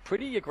NIP.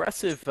 Pretty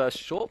aggressive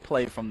short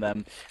play from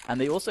them. And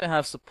they also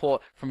have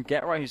support from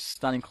GetRight, who's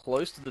standing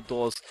close to the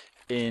doors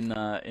in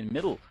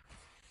middle.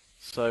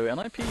 So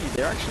NIP,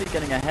 they're actually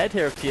getting ahead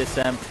here of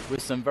TSM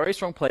with some very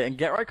strong play. And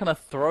GetRight kind of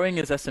throwing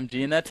his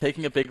SMG in there,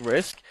 taking a big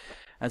risk,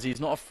 as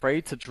he's not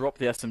afraid to drop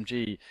the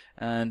SMG.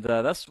 And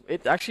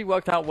it actually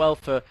worked out well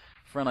for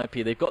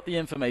NIP. They've got the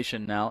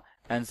information now,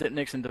 and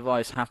Zipnix and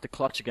Device have to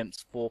clutch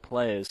against 4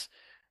 players.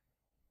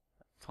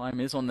 Time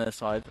is on their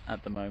side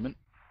at the moment.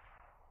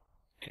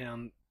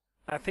 And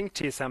I think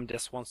TSM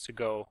just wants to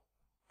go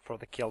for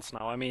the kills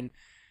now. I mean,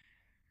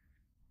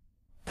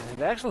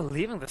 they're actually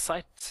leaving the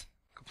site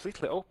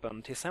completely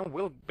open. TSM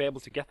will be able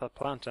to get that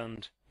plant,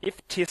 and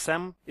if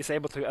TSM is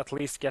able to at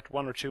least get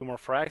 1 or 2 more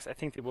frags, I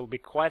think they will be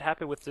quite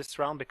happy with this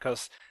round,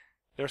 because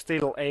they're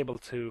still able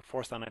to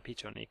force down IP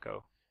to an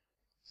eco.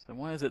 So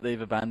why is it they've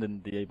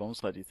abandoned the A bomb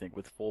side, do you think,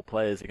 with 4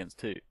 players against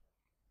 2?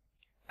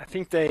 I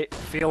think they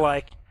feel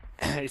like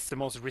it's the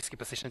most risky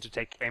position to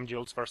take aim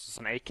duels versus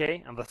an AK,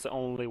 and that's the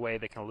only way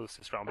they can lose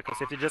this round.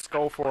 Because if they just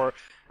go for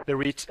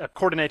the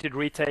coordinated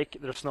retake,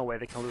 there's no way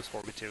they can lose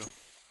 4v2.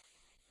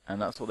 And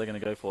that's what they're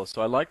going to go for.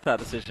 So I like that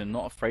decision,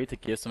 not afraid to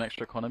give some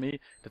extra economy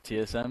to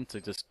TSM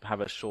to just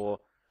have a sure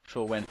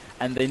win.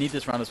 And they need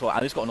this round as well.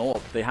 Ali's got an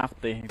orb. They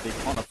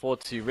can't afford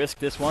to risk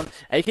this one.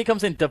 AK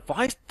comes in.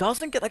 Device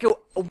doesn't get like a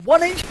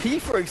 1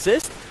 HP for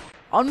exist.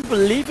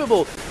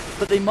 Unbelievable.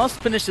 But they must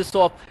finish this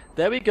off.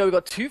 There we go. We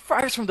got 2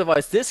 frags from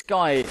Device. This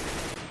guy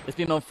has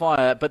been on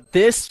fire. But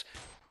this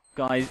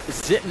guy,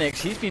 Zipnix,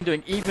 he's been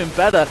doing even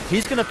better.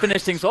 He's going to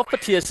finish things off for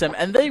TSM.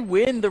 And they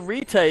win the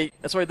retake.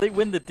 Sorry, they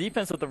win the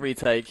defense of the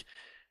retake.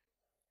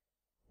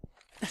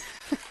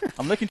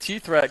 I'm looking to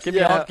you, Threat. Give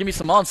me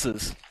some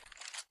answers.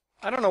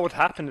 I don't know what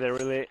happened there,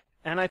 really.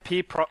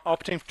 NIP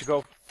opting to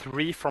go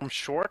 3 from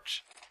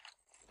short.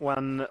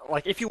 When,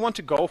 like, if you want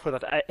to go for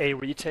that A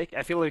retake,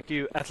 I feel like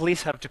you at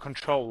least have to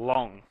control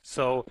long.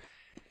 So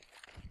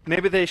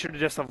maybe they should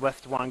just have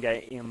left one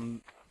guy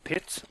in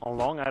pit on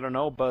long, I don't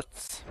know,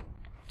 but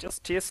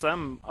just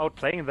TSM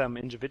outplaying them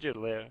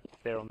individually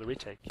there on the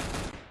retake.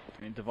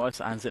 I mean,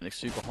 Device and Zipnix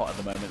super hot at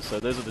the moment, so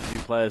those are the 2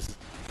 players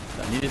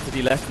that needed to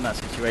be left in that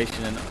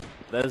situation. And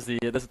there's the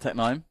Tech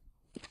 9.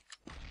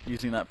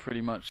 Using that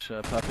pretty much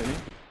perfectly.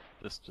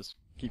 Just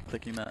keep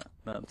clicking that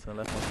left one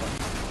button.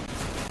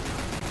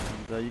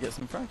 And you get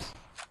some frags.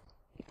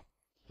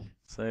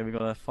 So we've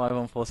got a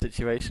 5-on-4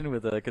 situation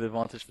with a good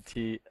advantage for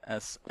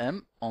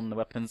TSM on the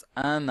weapons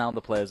and now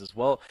the players as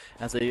well.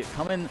 As they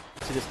come in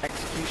to this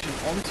execution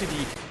onto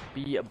the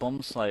B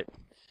bomb site.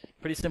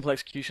 Pretty simple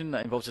execution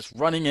that involves just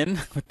running in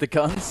with the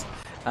guns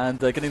and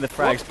getting the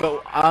frags.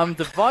 But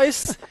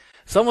Device,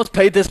 someone's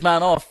paid this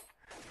man off.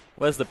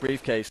 Where's the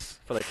briefcase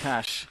for the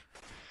cash?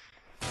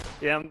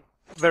 Yeah,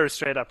 very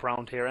straight up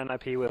round here.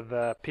 NIP with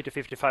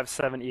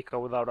P255-7 eco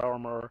without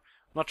armor.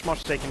 Not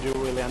much they can do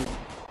really, and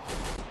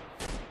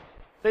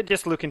they're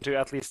just looking to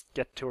at least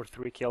get 2 or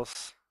 3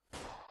 kills.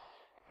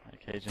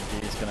 Okay, G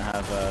is going to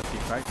have a few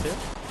frags here.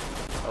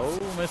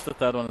 Oh, missed the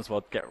 3rd one as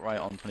well. Get right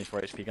on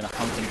 24 HP. Going to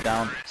hunt him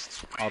down.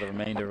 Are the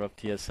remainder of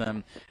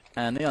TSM,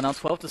 and they are now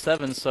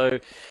 12-7. So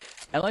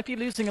NIP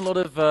losing a lot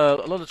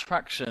of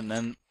traction,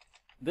 and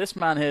this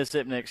man here,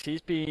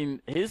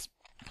 Zipnix, his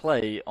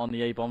play on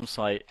the A bomb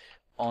site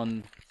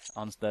on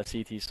their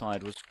CT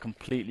side was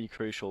completely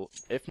crucial.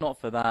 If not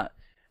for that,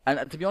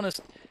 and to be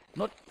honest,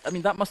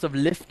 that must have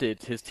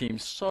lifted his team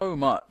so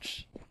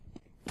much.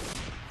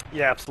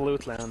 Yeah,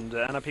 absolutely. And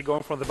NIP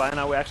going for the buy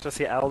now, we actually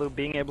see Alu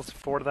being able to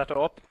forward that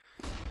up,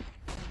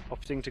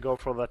 opting to go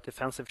for that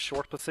defensive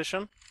short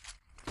position.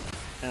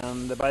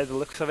 And by the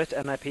looks of it,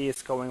 NIP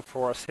is going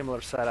for a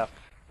similar setup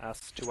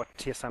as to what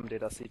TSM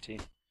did at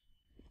CT.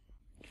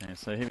 Okay,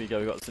 so here we go.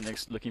 We got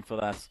Zipnix looking for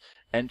that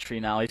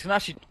entry now. He's gonna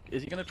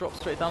is he gonna drop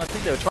straight down? I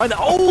think they were trying to.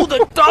 Oh,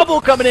 the double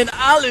coming in.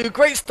 Alu,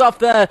 great stuff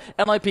there.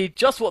 NIP,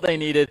 just what they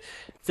needed.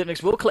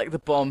 Zipnix will collect the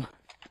bomb,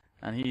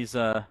 and he's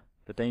the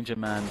danger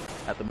man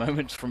at the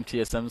moment from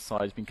TSM's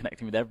side. He's been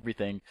connecting with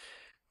everything.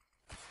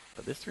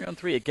 But this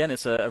 3-on-3 again,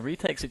 it's a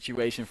retake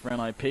situation for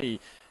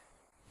NIP.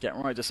 Get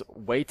right, just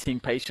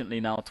waiting patiently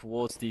now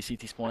towards the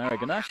CT spawn area.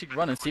 Gonna actually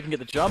run and see if we can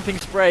get the jumping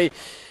spray.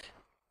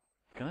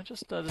 Gonna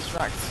just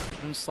distract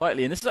him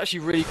slightly, and this is actually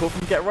really cool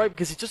from Get Right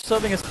because he's just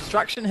serving as a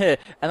distraction here,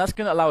 and that's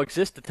gonna allow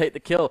Exist to take the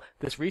kill.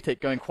 This retake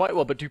going quite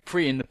well, but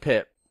Dupree in the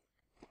pit.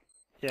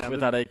 Yeah,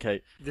 with that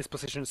AK. This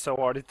position is so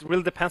hard. It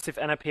really depends if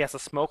NIP has a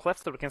smoke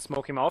left, so we can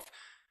smoke him off.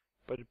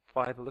 But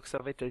by the looks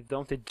of it, they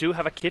don't. They do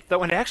have a kit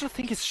though, and I actually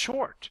think he's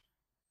short.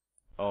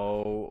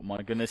 Oh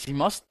my goodness, he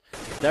must.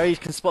 There, he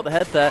can spot the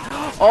head there.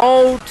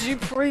 Oh,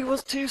 Dupree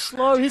was too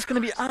slow. He's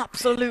gonna be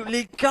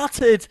absolutely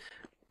gutted.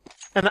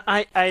 And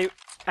I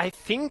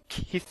think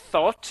he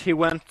thought he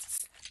went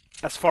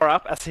as far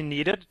up as he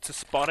needed to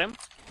spot him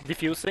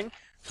defusing.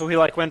 So he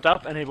like went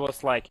up and he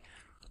was like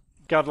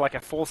got like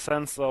a full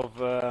sense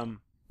of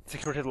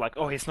security, like,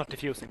 oh, he's not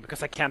defusing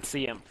because I can't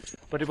see him.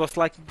 But it was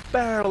like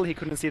barely he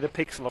couldn't see the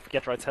pixel of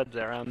Get Right's head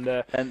there, and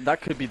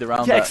that could be the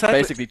round that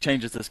basically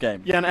changes this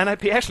game. Yeah, and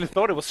NIP actually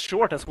thought it was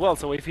short as well.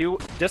 So if you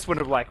just would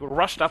have like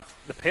rushed up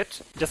the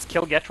pit, just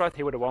kill Get Right,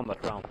 he would have won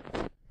that round.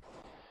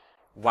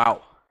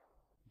 Wow.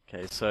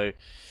 Okay, so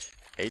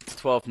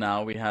 8-12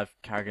 now. We have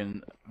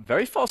Karrigan.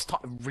 Very fast,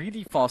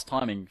 really fast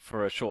timing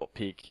for a short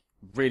peek.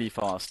 Really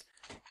fast.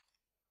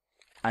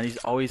 And he's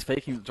always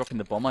dropping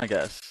the bomb, I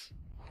guess.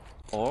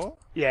 Or?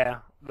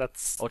 Yeah,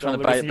 that's or trying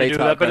to bait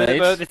out grenades.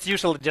 But it's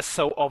usually just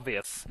so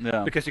obvious.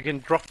 Yeah. Because you can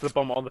drop the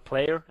bomb on the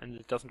player and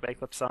it doesn't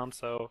make that sound,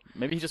 so...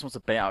 Maybe he just wants to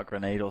bait out a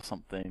grenade or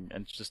something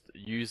and just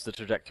use the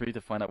trajectory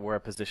to find out where a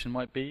position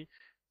might be.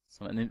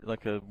 Something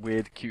like a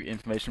weird, cute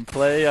information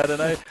play, I don't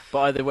know. But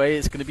either way,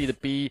 it's going to be the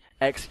B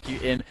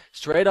execute in.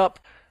 Straight up.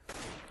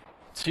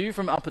 2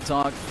 from upper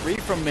dark, 3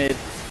 from mid.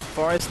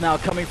 Forest now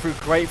coming through,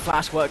 great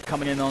flash work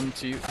coming in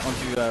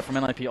from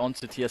NIP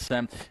onto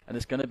TSM, and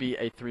it's going to be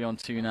a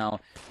 3-on-2 now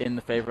in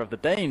the favor of the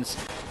Danes.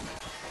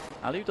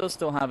 Alu does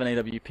still have an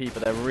AWP,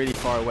 but they're really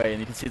far away, and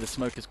you can see the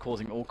smoke is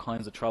causing all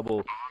kinds of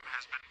trouble.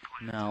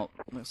 Now,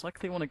 looks like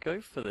they want to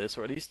go for this,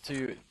 or at least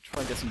to try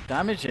and get some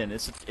damage in.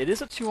 It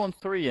is a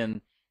 2-on-3,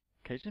 and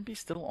KGB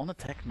still on a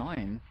Tech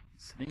 9,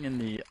 sitting in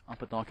the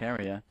upper dark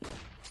area.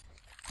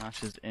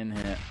 Flashes in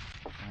here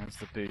as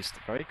the boost.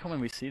 Very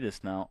common we see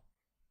this now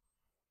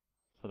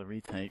for the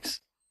retakes.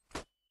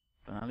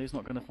 But Alu's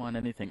not going to find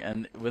anything,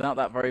 and without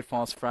that very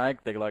fast frag,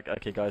 they're like,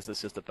 okay guys,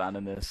 let's just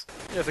abandon this.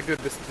 Yeah, it's a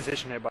good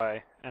decision here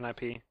by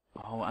NIP.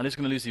 Oh, Alu's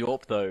going to lose the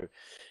AWP though.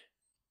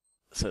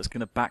 So it's going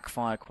to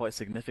backfire quite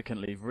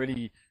significantly.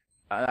 Really,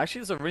 actually,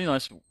 there's a really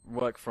nice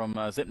work from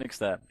Zipnix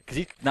there, because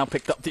he now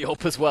picked up the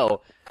AWP as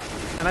well.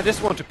 And I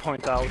just want to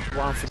point out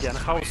once again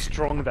how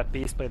strong that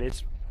B-split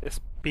is.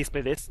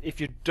 If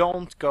you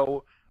don't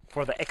go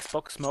for the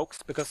Xbox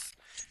smokes, because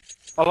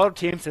a lot of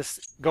teams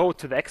just go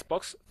to the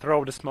Xbox,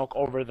 throw the smoke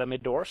over the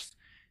mid doors,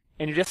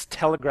 and you just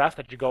telegraph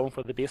that you're going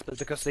for the B-split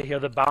because they hear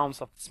the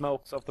bounce of the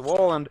smokes off the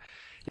wall, and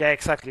yeah,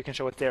 exactly, you can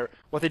show it there.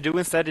 What they do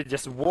instead is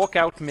just walk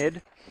out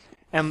mid,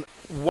 and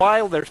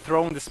while they're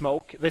throwing the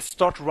smoke, they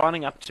start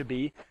running up to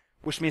B,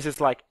 which means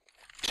it's like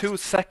 2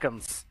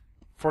 seconds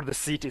for the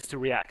CTs to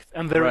react,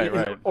 and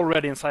they're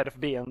already inside of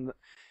B, and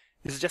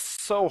it's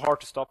just so hard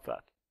to stop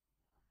that.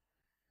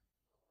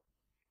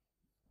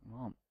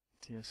 Well,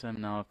 TSM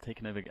now have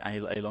taken over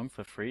A long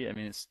for free. I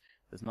mean,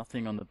 there's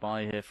nothing on the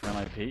buy here for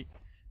NIP,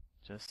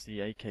 just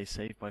the AK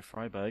saved by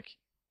Freiberg.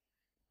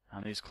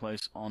 And he's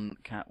close on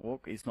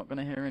Catwalk. He's not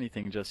going to hear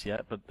anything just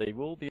yet, but they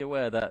will be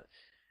aware that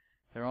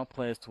there are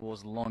players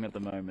towards long at the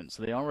moment.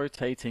 So they are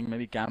rotating,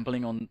 maybe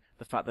gambling on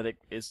the fact that it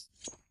is,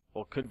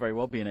 or could very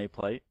well be an A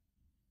play.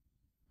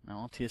 Now,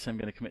 are TSM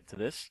going to commit to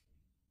this?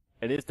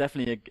 It is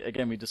definitely,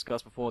 again, we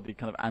discussed before, the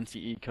kind of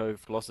anti-eco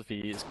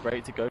philosophy. It's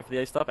great to go for the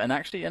A stuff, and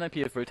actually NIP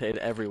have rotated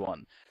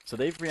everyone. So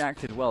they've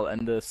reacted well,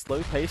 and the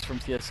slow pace from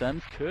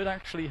TSM could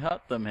actually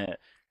hurt them here.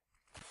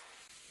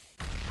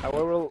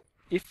 However,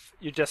 if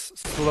you just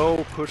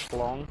slow push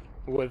long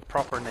with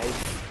proper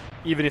nades,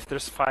 even if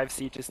there's 5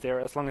 CTs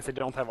there, as long as they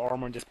don't have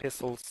armor and just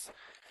pistols,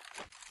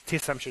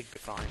 TSM should be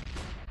fine.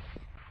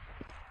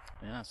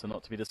 Yeah, so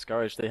not to be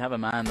discouraged. They have a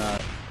man, they're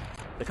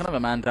kind of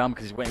a man down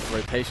because he's waiting for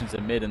rotations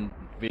in mid, and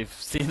we've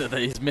seen that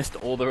he's missed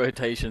all the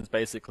rotations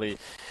basically.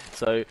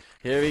 So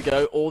here we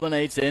go, all the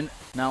nades in.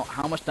 Now,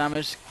 how much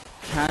damage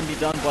can be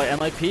done by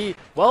NIP?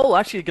 Well,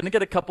 actually going to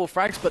get a couple of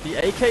frags, but the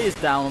AK is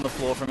down on the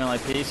floor from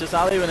NIP. It's just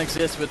Alu and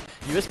Exist with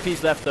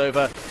USPs left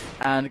over,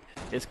 and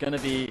it's going to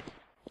be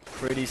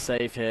pretty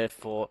safe here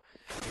for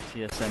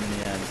TSM in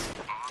the end.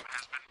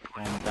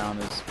 And down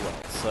as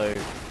well, so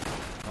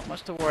not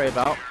much to worry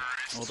about.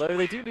 Although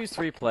they do lose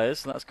 3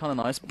 players, so that's kind of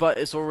nice, but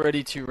it's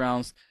already 2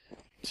 rounds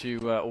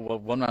to, or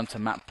 1 round to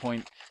map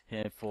point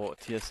here for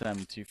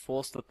TSM to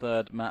force the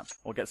 3rd map,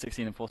 or get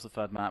 16 and force the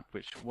 3rd map,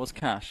 which was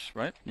Cash,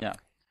 right? Yeah.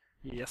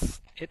 Yes,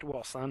 it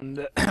was,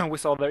 and we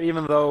saw there,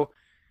 even though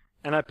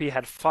NIP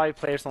had 5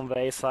 players on the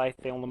A side,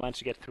 they only managed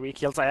to get 3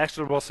 kills. I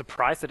actually was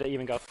surprised that they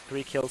even got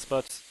 3 kills,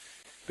 but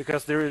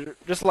because there are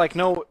just like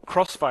no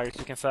crossfires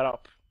you can set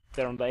up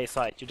there on the A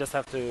side. You just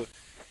have to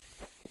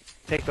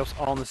take those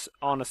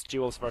honest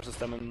duels versus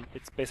them, and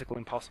it's basically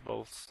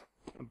impossible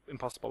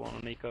on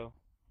an eco.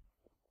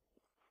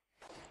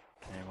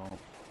 Okay, well,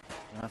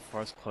 that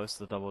Forest close to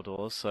the double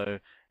doors, so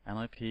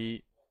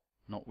NIP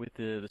not with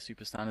the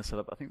super standard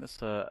setup. I think that's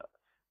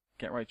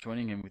Get Right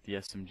joining in with the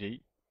SMG.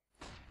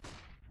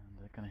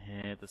 They're going to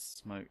hear the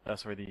smoke,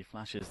 the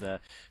flashes there.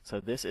 So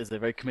this is a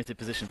very committed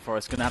position.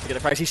 Forrest going to have to get a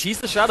frag. He sees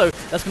the shadow.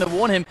 That's going to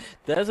warn him.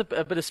 There's a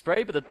bit of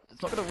spray, but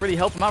it's not going to really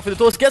help him out through the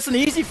doors. Gets an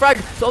easy frag.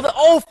 So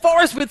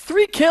Forrest with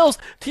 3 kills.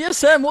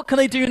 TSM, what can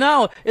they do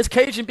now? It's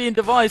Cajun being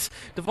Device.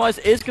 Device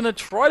is going to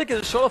try to get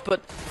a shot off,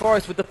 but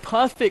Forrest with the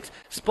perfect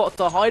spot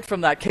to hide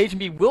from that. Cajun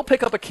B will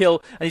pick up a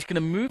kill, and he's going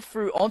to move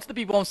through onto the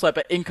B bomb site,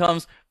 but in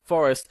comes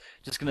Forrest.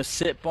 Just going to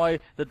sit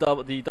by the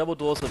double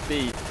doors of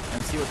B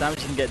and see what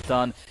damage he can get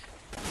done.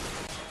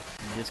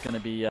 He's going to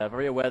be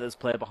very aware there's a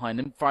player behind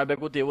him. Freiberg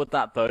will deal with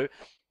that though.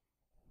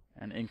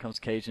 And in comes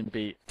Cajun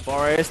B.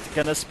 Forrest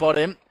going to spot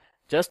him.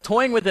 Just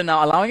toying with him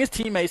now, allowing his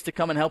teammates to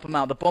come and help him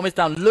out. The bomb is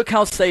down. Look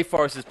how safe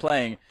Forrest is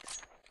playing.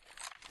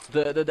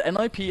 The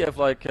NIP of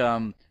like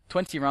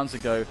 20 rounds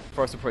ago,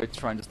 Forrest will probably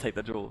try and just take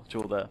the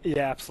jewel there.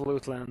 Yeah,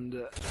 absolutely.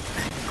 And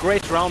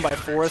great round by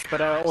Forrest,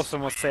 but I also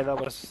must say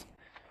that was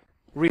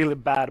really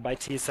bad by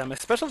TSM.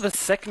 Especially the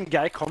second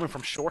guy coming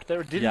from short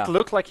there. Didn't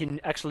look like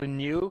he actually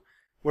knew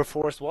where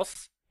Forrest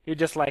was. He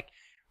just like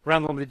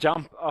randomly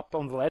jump up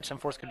on the ledge, and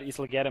Forrest could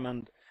easily get him.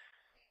 And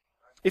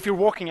if you're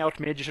walking out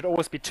mid, you should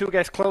always be 2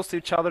 guys close to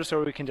each other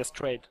so we can just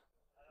trade.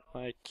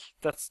 Like,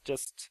 that's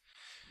just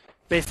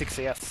basic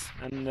CS.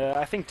 And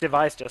I think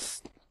Device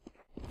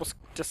was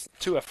just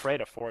too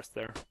afraid of Forrest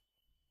there.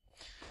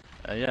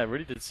 Yeah, it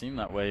really did seem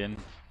that way, and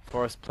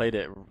Forrest played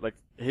it like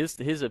his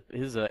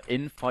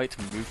in-fight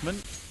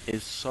movement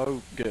is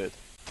so good.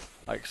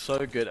 Like,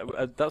 so good.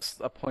 That's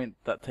a point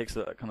that takes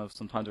kind of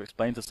some time to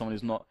explain to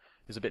someone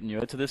who's a bit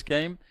newer to this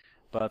game.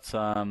 But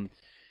to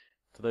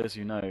those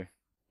who know,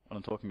 what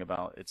I'm talking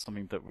about. It's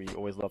something that we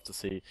always love to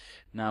see.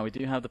 Now, we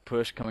do have the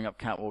push coming up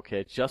catwalk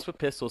here, just with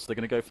pistols, so they're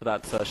going to go for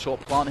that short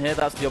plant here.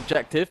 That's the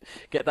objective.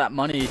 Get that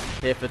money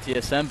here for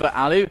TSM, but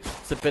Alu,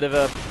 it's a bit of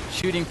a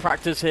shooting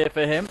practice here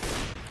for him,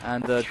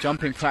 and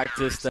jumping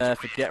practice there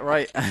for Get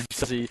Right, and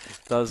he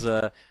does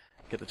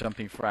get the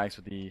jumping frags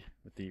with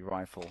the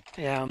rifle.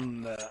 Yeah,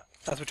 and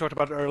as we talked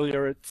about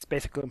earlier, it's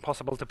basically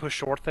impossible to push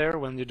short there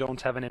when you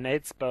don't have any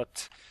nades,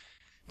 but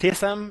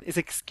TSM is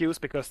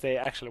excused because they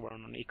actually were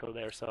on an eco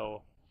there,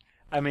 so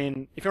I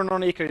mean, if you're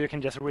on eco, you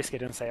can just risk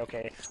it and say,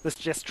 okay, let's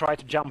just try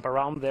to jump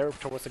around there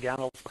towards the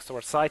Gandalf,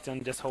 towards Site,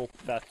 and just hope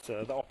that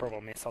the Opera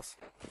will miss us.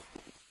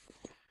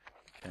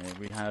 Okay,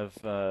 we have,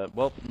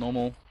 well,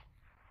 normal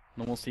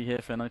C here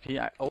for NIP,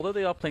 although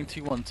they are playing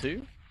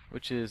 2-1-2,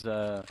 which is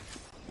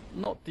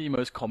not the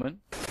most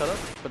common setup,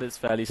 but it's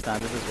fairly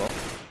standard as well.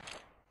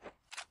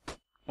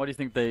 Why do you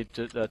think they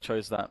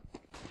chose that?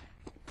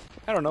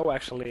 I don't know,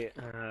 actually,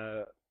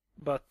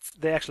 but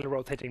they're actually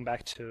rotating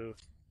back to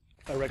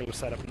a regular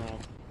setup now.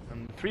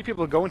 And 3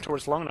 people going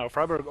towards long now.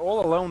 Freiburg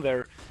all alone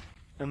there.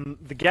 And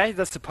the guy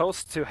that's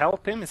supposed to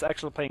help him is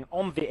actually playing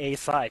on the A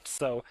side.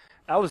 So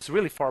Al is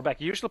really far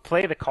back. You usually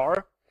play the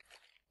car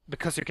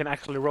because you can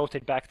actually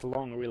rotate back to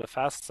long really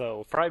fast.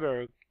 So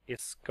Freiburg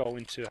is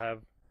going to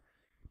have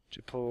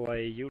to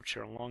play huge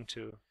on long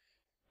to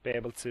be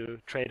able to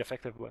trade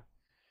effectively.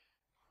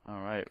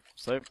 Alright,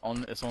 so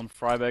it's on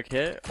Freiburg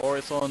here, or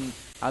it's on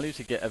Alu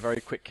to get a very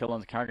quick kill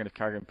on Karrigan if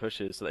Karrigan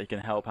pushes, so that he can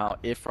help out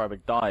if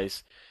Freiburg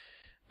dies.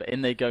 But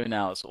in they go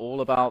now. It's all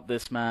about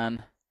this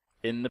man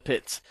in the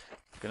pit.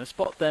 Gonna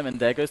spot them, and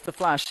there goes the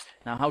flash.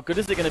 Now, how good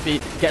is it gonna be?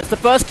 Gets the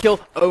first kill,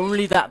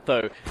 only that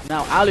though.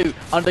 Now, Alu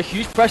under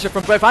huge pressure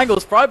from both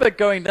angles. Freiburg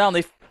going down.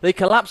 They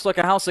collapse like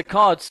a house of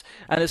cards,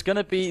 and it's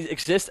gonna be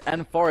Exist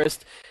and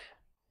Forest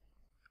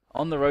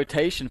on the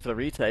rotation for the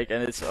retake,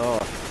 and it's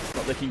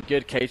not looking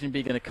good. Cajun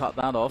B going to cut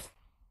that off.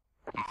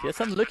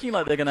 TSM looking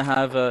like they're going to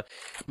have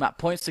map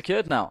points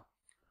secured now.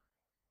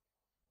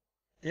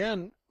 Yeah,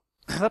 and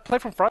that play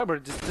from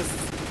Freiburg is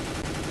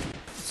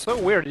just so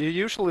weird. You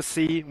usually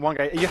see one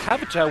guy, you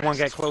have to have one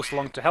guy close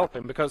along to help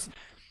him, because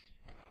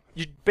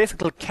you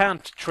basically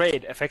can't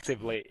trade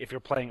effectively if you're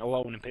playing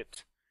alone in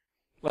pit.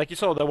 Like you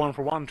saw the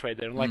 1-for-1 trade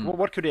there, like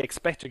what could you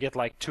expect to get,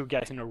 like 2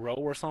 guys in a row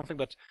or something?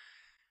 But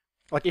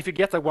like if you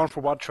get a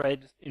 1-for-1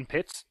 trade in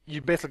pits,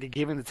 you're basically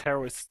giving the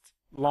terrorist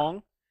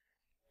long,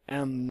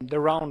 and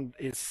the round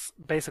is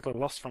basically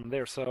lost from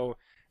there. So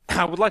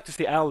I would like to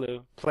see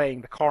Alu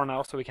playing the car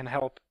now, so we can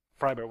help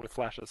Freiburg with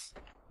flashes.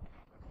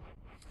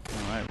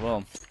 Alright,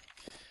 well,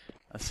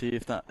 let's see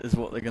if that is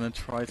what they're going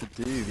to try to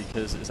do,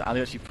 because it's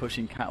Alu actually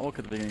pushing catwalk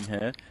at the beginning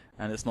here,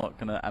 and it's not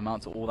going to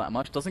amount to all that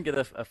much. Doesn't get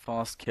a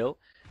fast kill.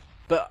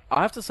 But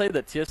I have to say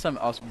that TSM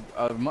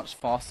are much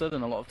faster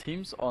than a lot of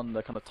teams on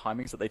the kind of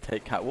timings that they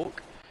take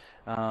catwalk.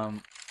 I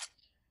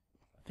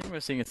think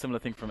we're seeing a similar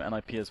thing from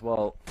NIP as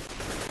well.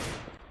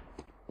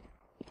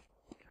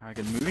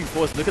 Karrigan moving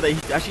forward. Look at that.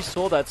 He actually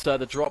saw that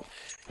the drop.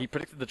 He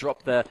predicted the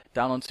drop there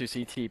down onto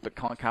CT, but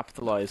can't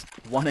capitalize.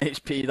 1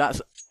 HP.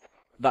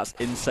 That's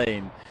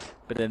insane.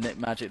 But a net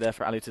magic there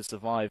for Ali to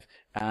survive.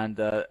 And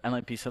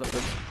NIP setup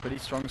looks pretty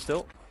strong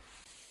still.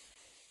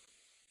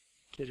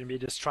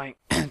 KGB just trying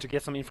to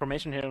get some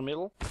information here in the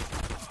middle.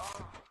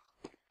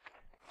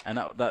 And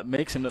that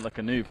makes him look like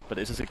a noob, but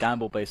it's just a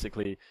gamble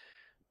basically.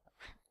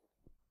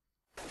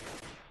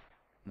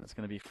 And that's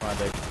going to be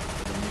Freiburg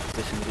in the new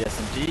position with the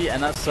SMG,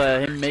 and that's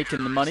him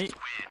making the money,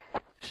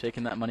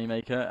 shaking that money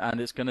maker, and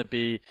it's going to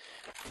be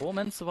 4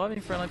 men surviving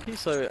for NIP,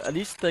 so at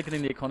least they're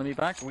getting the economy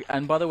back.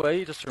 And by the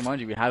way, just to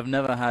remind you, we have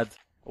never had,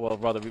 well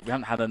rather, we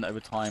haven't had an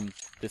overtime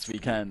this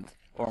weekend,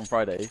 or on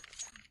Friday,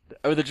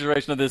 over the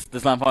duration of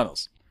this LAN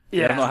finals.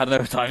 Yeah. We have not had an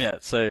overtime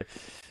yet, so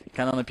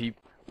can NIP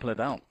pull it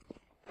out?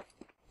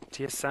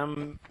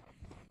 TSM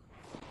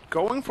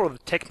going for the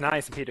Tech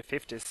 9s and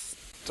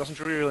P50s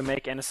doesn't really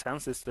make any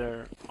sense if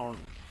they're on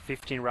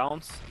 15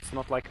 rounds. It's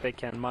not like they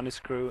can money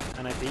screw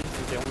NIP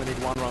since they only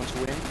need 1 round to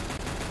win.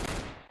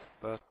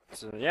 But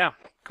yeah,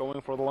 going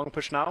for the long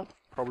push now.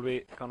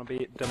 Probably gonna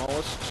be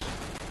demolished.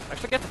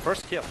 Actually get the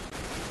first kill.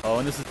 Oh,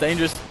 and this is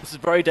dangerous. This is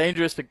very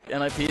dangerous for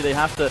NIP. They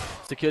have to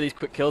secure these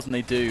quick kills, and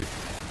they do.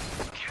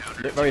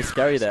 Look very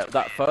scary there.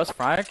 That first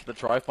frag, the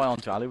drive-by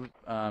onto Ali,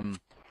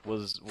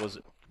 was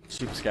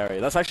super scary.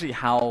 That's actually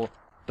how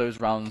those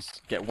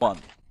rounds get won.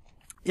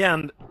 Yeah,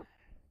 and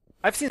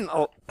I've seen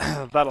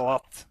that a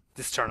lot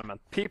this tournament.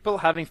 People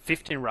having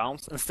 15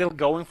 rounds and still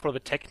going for the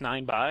Tech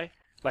 9 buy,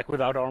 like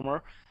without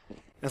armor.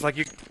 It's like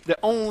the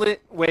only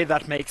way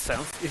that makes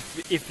sense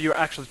if you're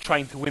actually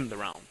trying to win the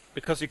round,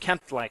 because you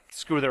can't like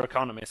screw their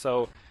economy.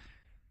 So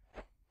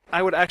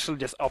I would actually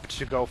just opt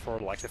to go for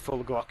like the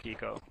full Glock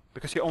eco,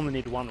 because you only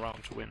need 1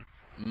 round to win.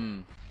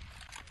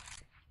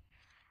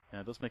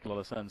 Yeah, it does make a lot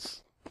of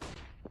sense.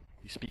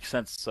 You speak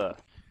sense, sir.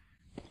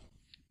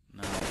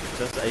 Now,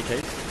 just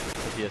AKs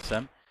for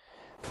TSM.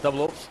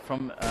 Double ups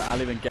from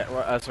Alu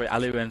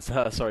and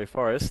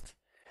Forest.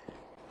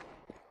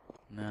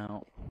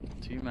 Now,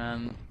 2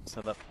 Two-man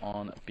setup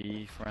on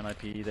B for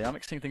NIP. They are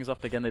mixing things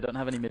up again. They don't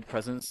have any mid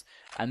presence,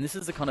 and this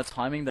is the kind of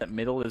timing that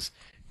middle is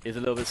a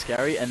little bit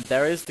scary. And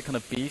there is the kind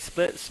of B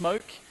split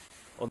smoke,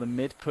 or the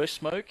mid push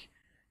smoke,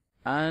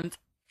 and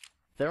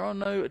there are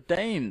no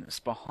Danes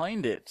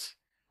behind it.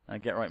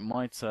 Get right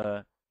might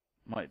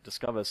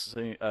discover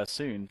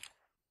soon.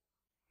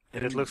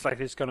 It looks like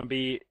it's gonna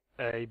be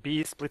a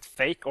B split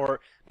fake,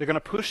 or they're gonna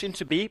push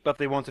into B, but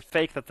they want to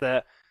fake that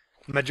the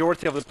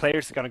majority of the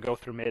players are gonna go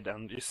through mid.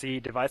 And you see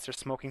Divisor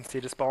smoking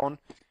C to spawn,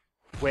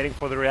 waiting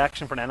for the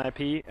reaction from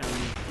NIP, and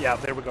yeah,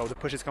 there we go. The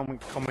push is coming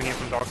in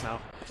from dark now.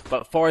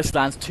 But Forest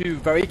lands two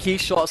very key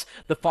shots.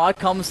 The fire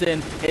comes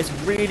in. It's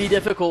really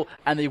difficult,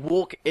 and they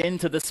walk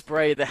into the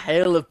spray. The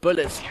hail of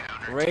bullets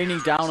raining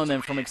down on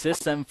them from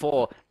Exist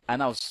M4,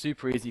 and that was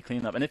super easy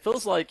cleanup. And it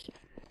feels like,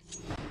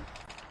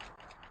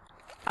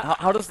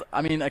 how does,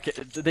 I mean, okay,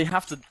 they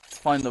have to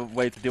find a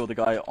way to deal with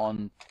the guy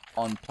on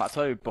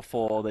Plateau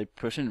before they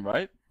push in,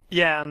 right?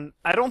 Yeah, and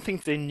I don't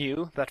think they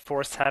knew that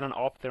Forest had an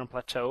op there on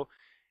Plateau.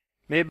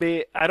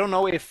 Maybe, I don't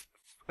know if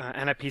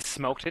NIP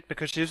smoked it,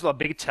 because usually a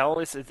big tell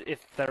is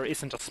if there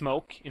isn't a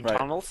smoke in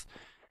tunnels.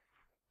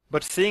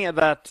 But seeing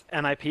that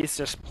NIP is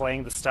just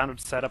playing the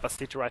standard setup as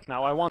City right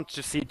now, I want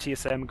to see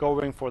TSM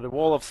going for the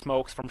wall of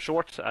smokes from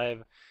short.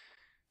 I'm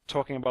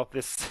talking about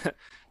this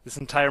this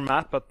entire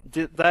map, but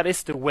that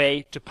is the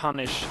way to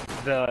punish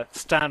the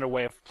standard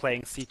way of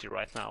playing City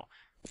right now.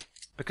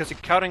 Because you're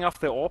cutting off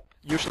the AWP,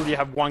 usually you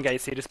have one guy in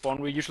City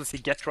spawn. We usually see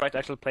GetRight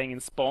actually playing in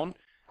spawn,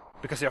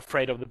 because you're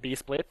afraid of the B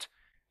split.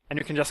 And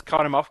you can just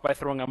cut him off by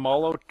throwing a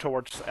Molo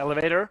towards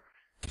elevator,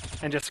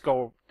 and just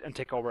go and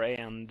take over A.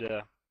 And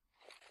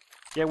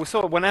yeah, we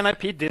saw when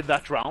NIP did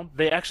that round,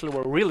 they actually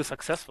were really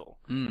successful.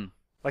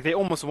 Like they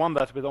almost won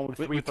that with only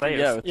three players.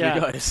 Yeah, with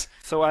three guys.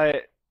 So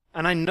I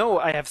know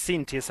I have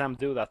seen TSM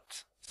do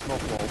that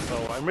smoke wall,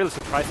 so I'm really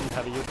surprised they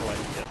haven't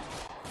utilized it.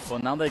 Well,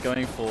 now they're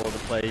going for the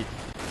play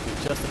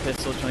with just a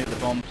pistol, trying to get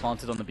the bomb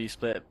planted on the B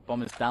split.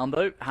 Bomb is down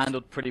though,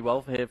 handled pretty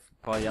well here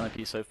by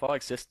NIP so far.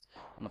 Exist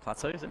on the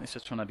plateaus, and he's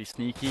just trying to be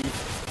sneaky.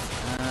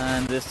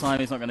 And this time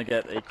he's not going to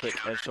get a quick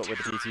headshot with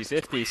the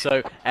P250.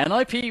 So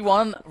NIP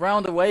 1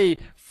 round away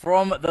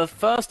from the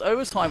first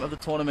overtime of the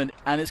tournament,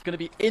 and it's going to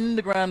be in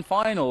the grand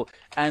final.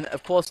 And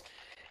of course,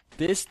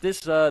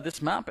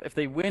 this map, if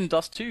they win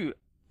Dust 2,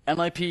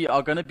 NIP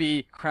are going to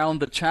be crowned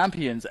the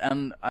champions.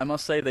 And I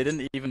must say they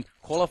didn't even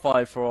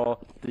qualify for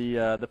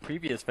the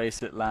previous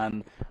Faceit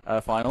LAN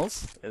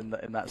finals in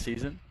that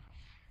season.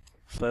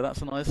 So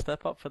that's a nice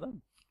step up for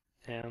them.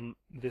 And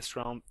this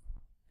round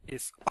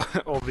is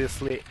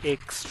obviously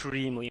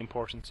extremely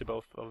important to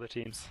both of the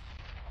teams.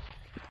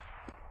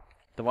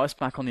 The Wife's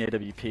back on the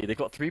AWP. They've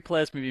got 3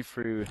 players moving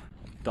through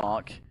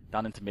dark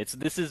down into mid. So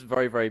this is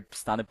very, very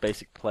standard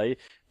basic play.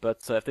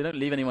 But if they don't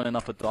leave anyone in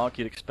upper dark,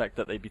 you'd expect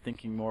that they'd be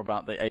thinking more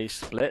about the A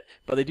split.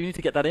 But they do need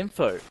to get that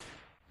info.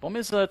 Bomb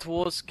is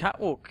towards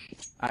Catwalk,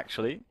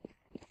 actually.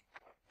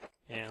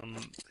 And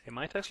they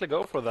might actually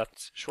go for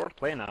that short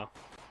play now.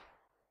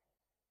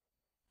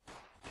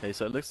 Okay,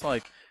 so it looks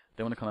like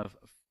they want to kind of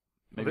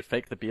maybe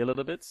fake the B a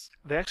little bit.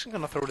 They're actually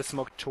going to throw the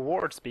smoke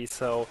towards B,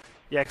 so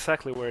yeah,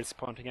 exactly where it's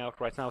pointing out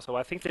right now. So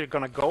I think they're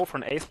going to go for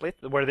an A split,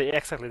 where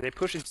they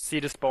push into C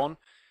to spawn,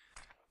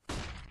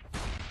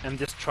 and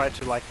just try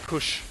to like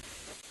push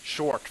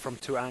short from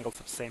 2 angles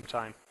at the same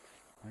time.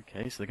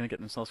 Okay, so they're going to get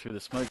themselves through the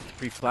smoke.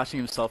 Dupree flashing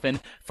himself in.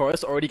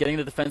 Forrest already getting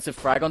the defensive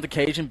frag onto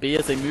Cage and B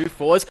as they move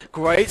forwards.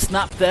 Great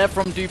snap there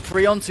from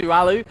Dupree onto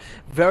Alu.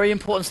 Very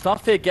important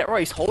stuff here. GetRight,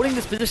 he's holding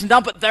this position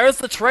down, but there's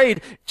the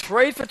trade.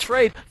 Trade for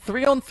trade.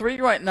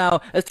 3-on-3 right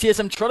now as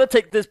TSM try to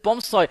take this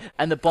bomb site,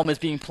 and the bomb is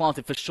being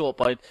planted for short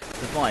by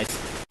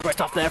Device. Great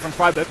stuff there from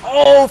Freiburg.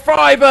 Oh,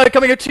 Freiburg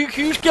coming with 2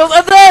 huge kills,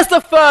 and there's the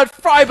third.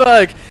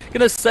 Freiburg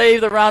gonna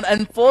save the round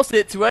and force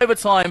it to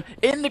overtime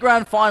in the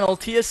grand final.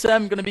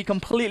 TSM gonna be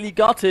completely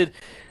gutted.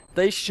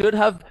 They should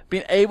have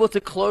been able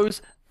to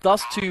close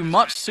Dust 2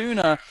 much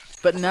sooner,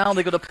 but now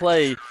they gotta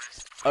play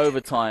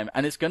overtime,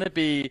 and it's gonna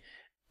be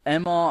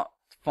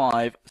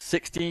MR5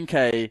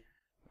 16k.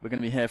 We're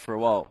gonna be here for a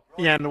while.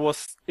 Yeah, and it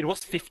was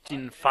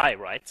 15-5,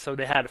 right? So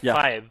they had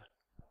 5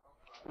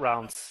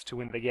 rounds to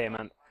win the game,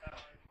 and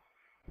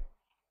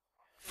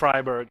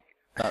Freiburg.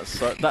 That's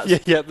so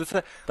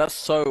that's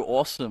so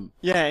awesome.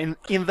 Yeah,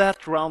 in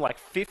that round, like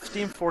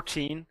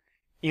 15-14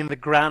 in the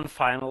grand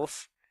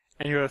finals,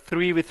 and you're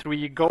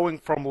 3v3 going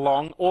from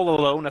long all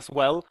alone as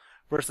well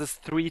versus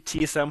 3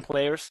 TSM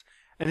players,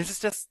 and it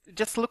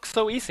just looks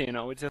so easy, you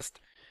know. It's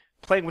just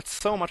playing with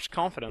so much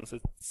confidence.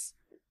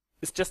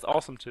 It's just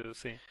awesome to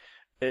see.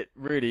 It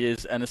really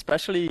is, and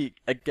especially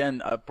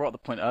again, I brought the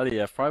point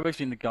earlier. Freiburg's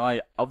been the guy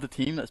of the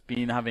team that's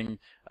been having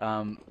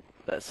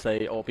let's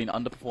say, or been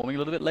underperforming a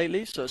little bit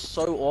lately, so it's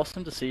so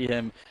awesome to see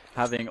him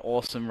having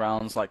awesome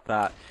rounds like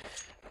that,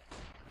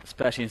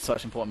 especially in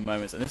such important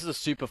moments. And this is a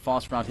super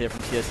fast round here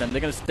from TSM.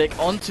 They're going to stick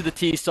onto the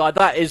T side.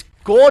 That is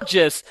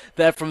gorgeous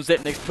there from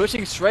Zipnix,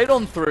 pushing straight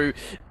on through.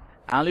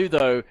 Alu,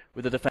 though,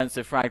 with the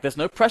defensive frag. There's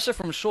no pressure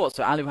from short,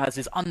 so Alu has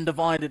his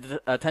undivided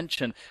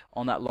attention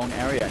on that long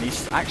area, and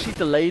he's actually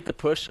delayed the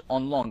push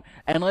on long.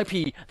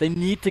 NIP, they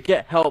need to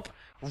get help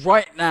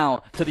right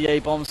now to the A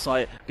bomb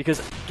site,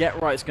 because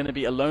Get Right's going to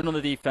be alone on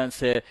the defense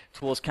here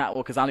towards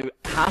Catwalk, as Alu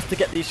has to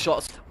get these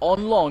shots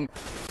on long.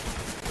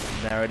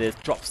 There it is,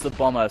 drops the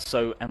bomber.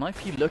 So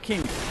NIP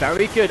looking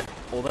very good,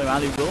 although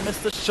Ali will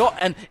miss the shot,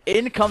 and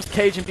in comes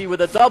Cajun with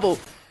a double,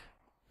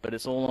 but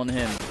it's all on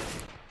him.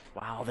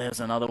 Wow, there's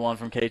another one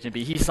from Cajun.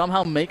 He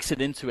somehow makes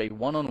it into a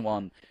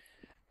one-on-one,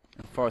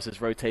 and Forrest is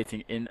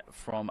rotating in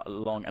from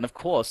long, and of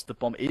course the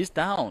bomb is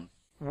down.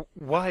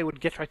 Why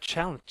would Get Right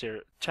challenge there?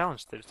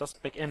 It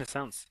doesn't make any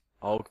sense.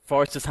 Oh,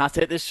 Forrest just has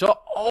to hit this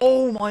shot.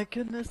 Oh my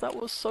goodness, that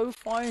was so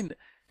fine.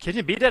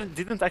 Cajun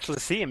didn't actually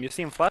see him. You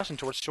see him flashing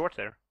towards short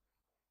there.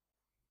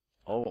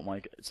 Oh my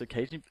god, so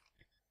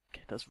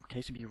does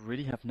Cajun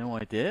really have no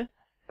idea?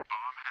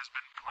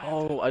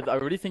 Oh, I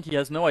really think he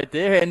has no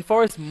idea, and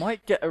Forrest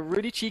might get a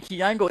really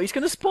cheeky angle. He's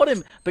going to spot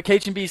him, but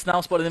Cajun now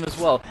spotted him as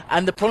well.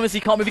 And the problem is he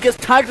can't move, he gets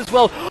tagged as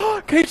well.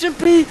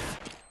 Cajun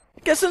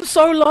gets him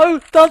so low,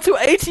 down to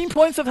 18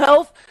 points of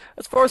health.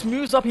 As Forrest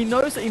moves up, he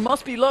knows that he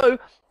must be low.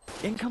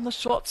 In come the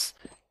shots.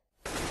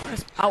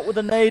 Forrest out with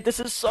a nade.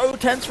 This is so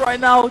tense right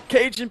now.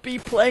 Cajun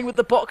playing with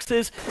the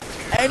boxes.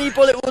 Any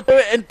bullet will do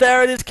it, and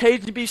there it is.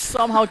 Cajun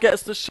somehow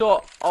gets the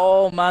shot.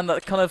 Oh man,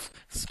 that kind of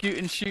scoot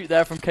and shoot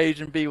there from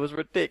Cajun was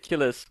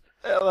ridiculous.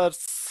 Yeah,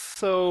 that's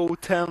so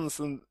tense,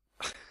 and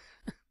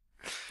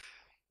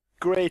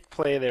great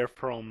play there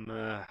from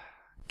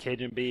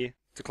Cajun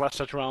to clutch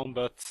that round.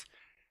 But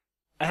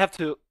I have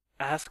to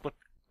ask,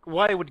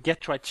 why would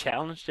Get Right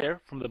challenge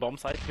there from the bomb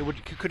side?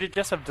 Could he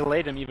just have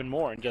delayed him even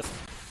more and just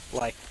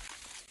like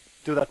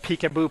do that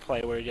peekaboo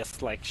play where you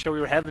just like show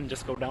your head and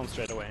just go down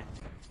straight away?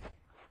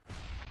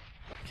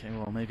 Okay,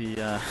 well maybe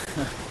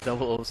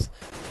doubles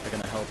are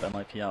going to help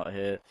MIP out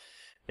here.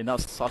 And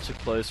that's such a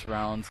close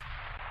round.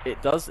 It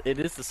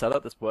is the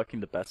setup that's working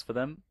the best for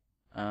them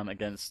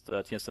against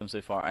TSM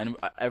so far. And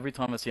every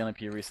time I see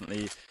MIP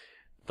recently,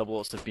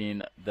 doubles have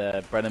been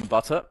their bread and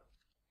butter.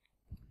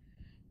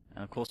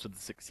 And of course with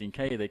the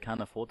 16k, they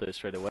can afford those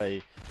straight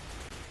away.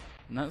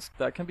 And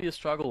that can be a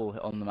struggle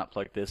on a map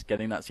like this,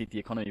 getting that CT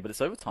economy, but it's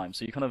overtime,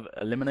 so you kind of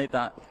eliminate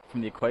that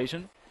from the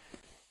equation.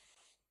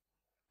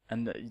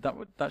 And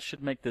that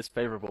should make this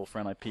favorable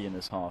for NIP in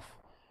this half.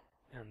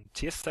 And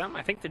TSM,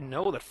 I think they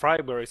know that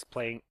Freiburg is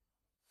playing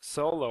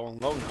solo on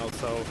low now,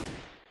 so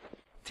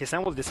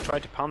TSM will just try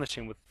to punish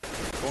him with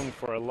going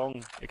for a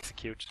long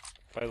execute,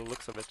 by the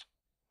looks of it.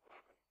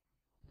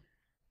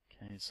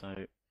 Okay, so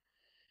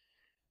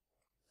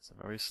it's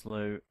a very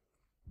slow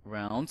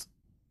round.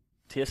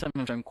 TSM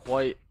have shown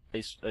quite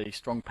a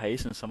strong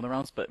pace in some of the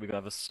rounds, but we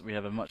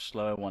have a much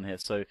slower one here,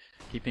 so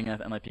keeping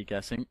NIP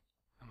guessing.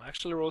 I'm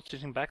actually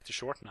rotating back to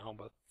short now,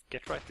 but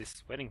Get Right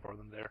is waiting for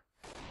them there.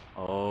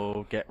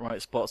 Oh, Get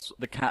Right spots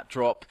the cat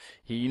drop.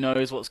 He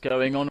knows what's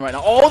going on right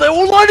now. Oh, they're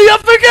all lining up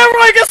for Get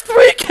Right. Gets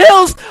 3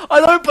 kills. I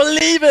don't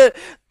believe it.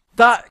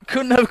 That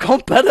couldn't have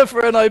gone better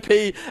for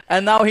NIP,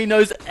 and now he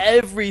knows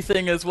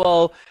everything as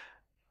well.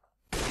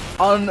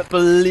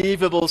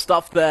 Unbelievable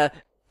stuff there.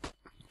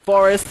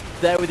 Forrest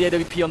there with the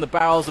AWP on the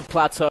barrels of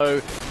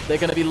Plateau. They're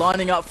going to be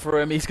lining up for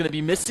him. He's going to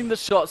be missing the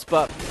shots,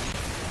 but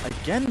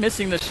again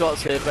missing the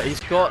shots here, but he's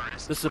got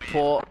the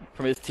support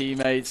from his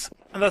teammates.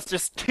 And that's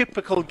just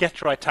typical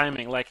Get Right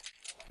timing. Like,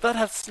 that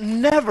has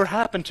never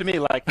happened to me.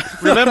 Like,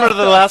 remember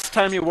the last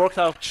time you worked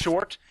out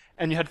short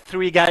and you had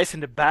 3 guys in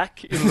the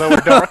back in lower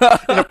dark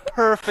in a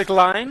perfect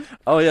line?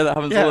 Oh yeah, that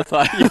happens all the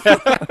time.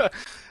 Yeah.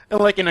 And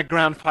like in a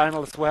grand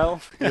final as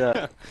well.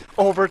 Yeah.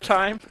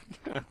 Overtime.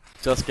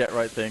 Just Get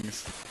Right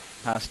things.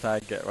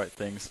 Hashtag Get Right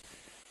things.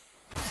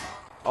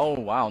 Oh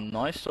wow,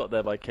 nice shot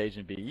there by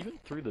Cajun. Even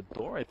through the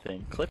door, I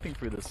think. Clipping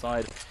through the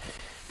side.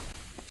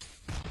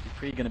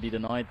 Pretty going to be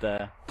denied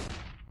there.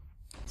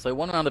 So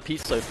 1 round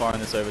apiece so far in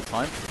this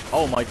overtime.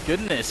 Oh my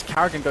goodness,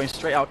 Carrigan going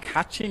straight out,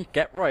 catching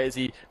Get Right as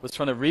he was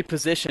trying to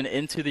reposition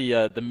into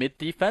the mid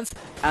defense.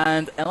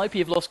 And NIP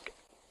have lost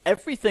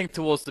everything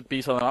towards the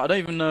B side. I don't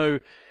even know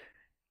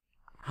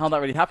how that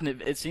really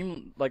happened. It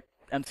seemed like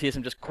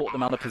TSM just caught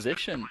them out of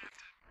position.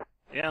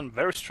 Yeah, and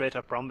very straight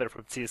up round there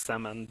from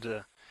TSM,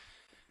 and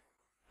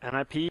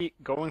NIP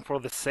going for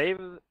the save.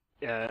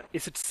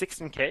 Is it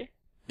 16k?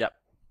 Yep.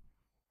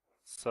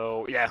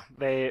 So yeah,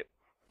 they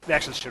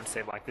actually should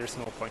save. Like, there's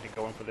no point in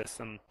going for this,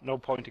 and no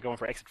point in going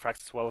for exit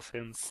fracks as well,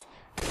 since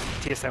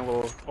TSM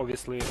will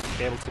obviously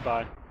be able to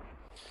buy.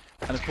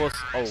 And of course,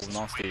 oh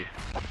nasty.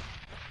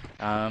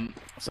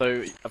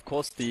 So of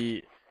course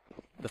the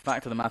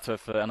fact of the matter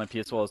for NIP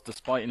as well is,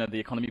 despite the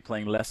economy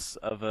playing less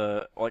of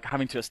a, like,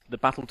 having the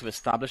battle to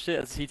establish it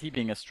as CT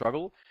being a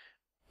struggle,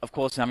 of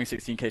course having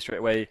 16k straight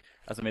away,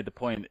 as I made the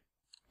point,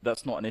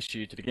 that's not an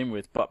issue to begin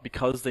with. But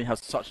because they have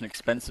such an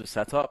expensive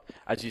setup,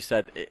 as you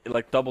said,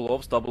 like double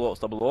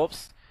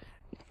orbs,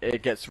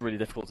 it gets really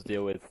difficult to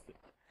deal with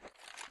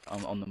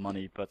on the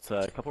money. But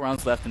a couple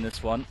rounds left in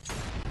this one.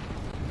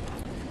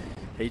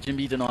 Cajun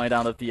denied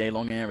out of the A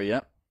long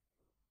area,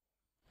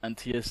 and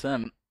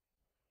TSM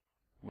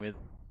with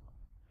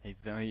a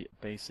very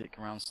basic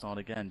round start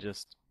again.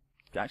 Just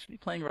actually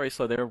playing very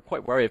slow. They're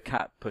quite wary of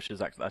cat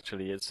pushes,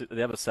 actually.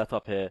 They have a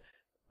setup here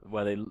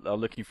where they are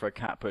looking for a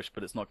cat push,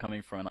 but it's not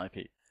coming from an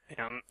IP.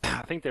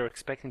 I think they're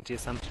expecting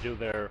TSM to do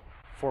their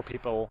 4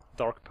 people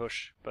dark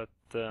push, but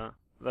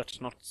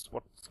that's not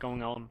what's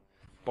going on.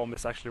 Bomb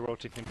is actually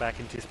rotating back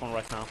in T-spawn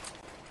right now.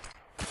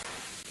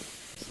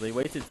 So they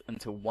waited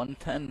until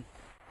 110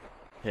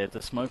 here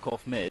to smoke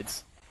off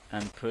mids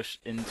and push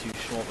into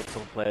short with 2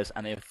 players,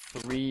 and they have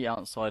 3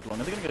 outside long.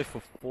 Are they going to go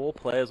for 4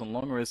 players on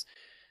long, or is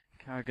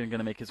Carrigan going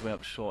to make his way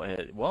up short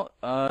here? Well,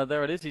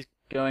 there it is. He's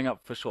going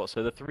up for short.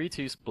 So the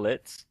 3-2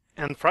 splits.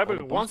 And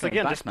Freiburg once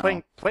again just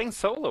playing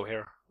solo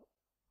here.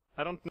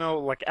 I don't know,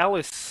 like Al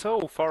is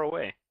so far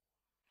away.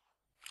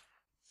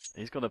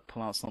 He's got to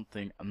pull out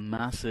something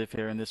massive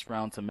here in this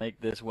round to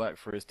make this work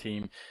for his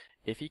team.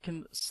 If he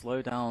can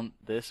slow down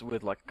this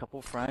with like a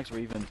couple frags or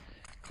even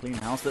clean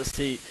house, let's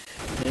see.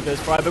 Here goes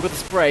Freiburg with the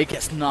spray,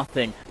 gets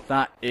nothing.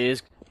 That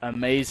is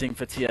amazing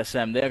for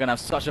TSM. They're going to have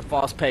such a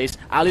fast pace.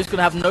 Ali's going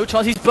to have no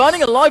chance. He's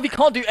burning alive. He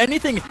can't do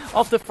anything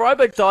after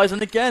Freiburg dies.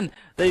 And again,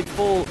 they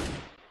fall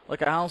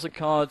like a house of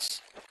cards.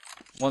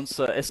 Once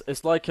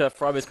it's like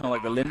Freiburg's kind of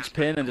like the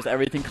linchpin, and just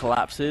everything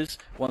collapses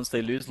once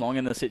they lose long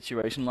in a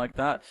situation like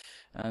that.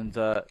 And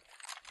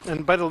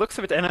by the looks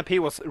of it,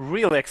 NIP was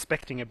really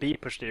expecting a B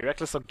push there. You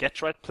actually saw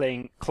Getright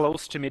playing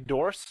close to mid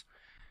doors,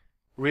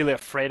 really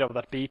afraid of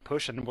that B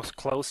push, and was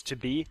close to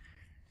B.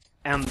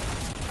 And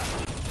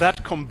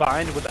that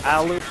combined with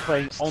Alu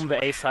playing on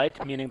the A side,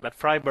 meaning that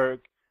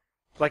Freiburg,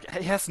 like,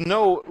 he has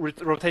no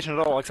rotation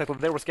at all. Exactly,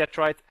 there was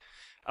Getright,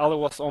 Alu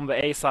was on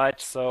the A side,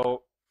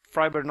 so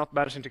Freiburg not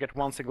managing to get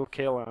 1 single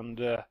kill, and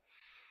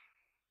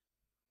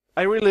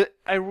I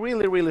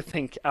really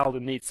think Aldo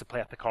needs to play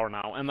at the car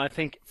now, and I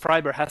think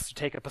Freiburg has to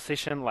take a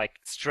position like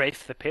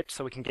strafe the pitch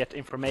so we can get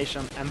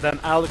information, and then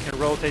Aldo can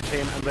rotate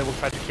in and they will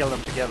try to kill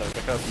them together,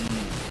 because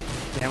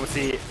we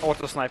see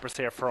auto snipers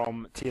here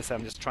from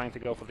TSM just trying to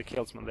go for the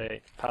kills when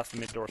they pass the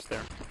mid doors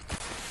there.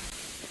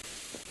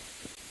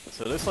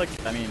 So it looks like,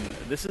 I mean,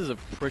 this is a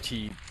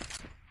pretty...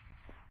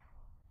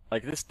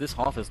 Like, this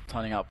half is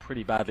turning out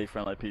pretty badly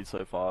for LIP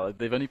so far. Like,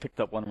 they've only picked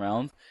up 1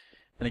 round.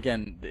 And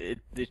again,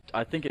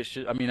 I think it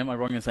should... I mean, am I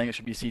wrong in saying it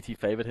should be CT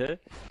favored here?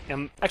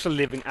 I'm actually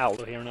leaving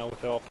Aldo here now with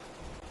the op.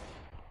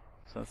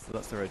 So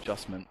that's their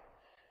adjustment.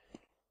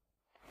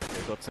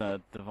 They've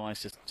got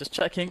Device just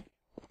checking.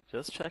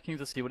 Just checking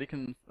to see what he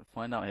can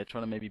find out here.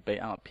 Trying to maybe bait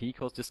out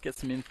Peak or just get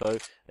some info.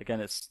 Again,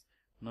 it's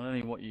not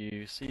only what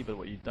you see, but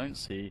what you don't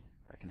see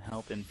that can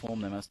help inform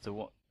them as to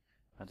what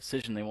a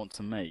decision they want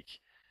to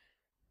make.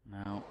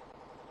 Now,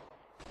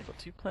 they've got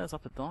 2 players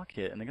up at dark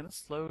here, and they're going to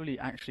slowly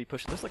actually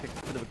push. It looks like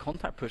a bit of a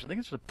contact push. I think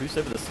it's just a boost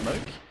over the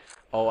smoke.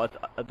 Oh, are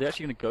they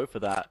actually going to go for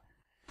that?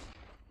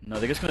 No,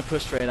 they're just going to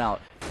push straight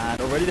out. And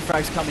already the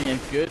frag's coming in.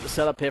 Good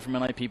setup here from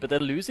NIP, but they're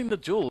losing the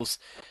duels.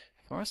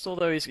 Forrest,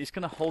 although he's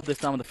going to hold this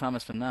down with the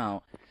FAMAS for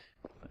now.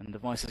 And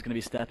Device is going to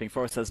be stepping.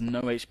 Forrest has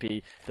no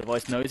HP.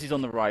 Device knows he's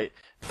on the right.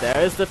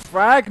 There's the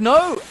frag.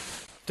 No!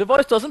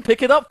 Device doesn't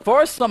pick it up.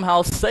 Forrest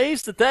somehow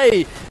saves the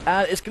day.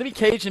 And it's going to be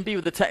Cage and B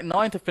with the Tech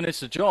 9 to finish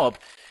the job.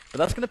 But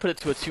that's going to put it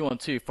to a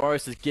 2-on-2.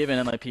 Forrest has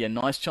given NIP a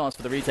nice chance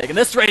for the retake. And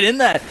they're straight in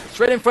there.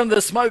 Straight in front of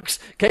the smokes.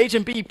 Cage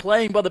and B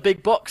playing by the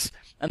big box.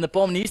 And the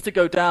bomb needs to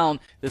go down.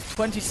 There's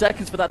 20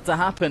 seconds for that to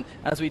happen.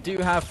 As we do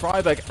have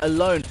Freiburg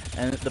alone.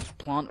 And the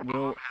plant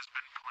will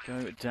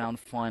go down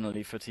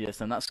finally for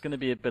TSM. That's going to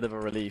be a bit of a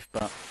relief.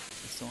 But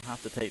we still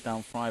have to take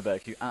down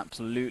Freiburg, who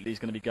absolutely is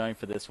going to be going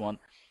for this one.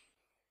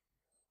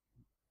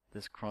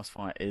 This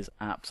crossfire is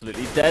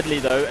absolutely deadly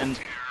though, and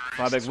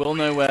Freiburg will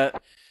know where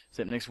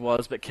Zipnix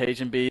was, but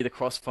Cage and B, the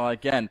crossfire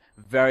again,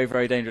 very,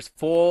 very dangerous.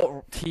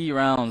 4 T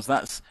rounds,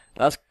 that's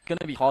going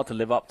to be hard to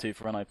live up to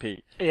for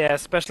NIP. Yeah,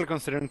 especially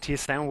considering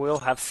TSM will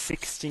have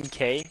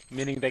 16k,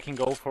 meaning they can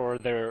go for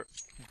their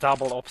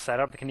double op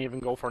setup. They can even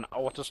go for an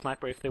auto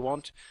sniper if they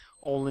want,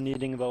 only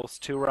needing those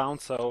 2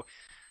 rounds. So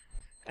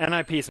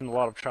NIP is in a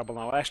lot of trouble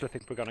now. I actually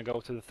think we're going to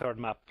go to the 3rd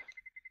map.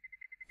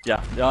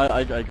 Yeah, I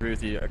agree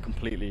with you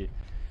completely.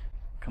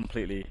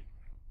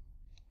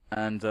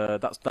 And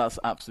that's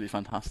absolutely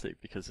fantastic,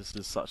 because this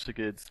is such a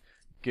good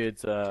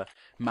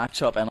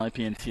matchup, NIP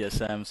and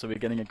TSM. So we're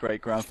getting a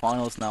great grand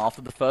finals now.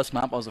 After the first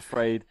map, I was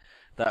afraid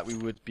that we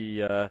would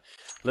be a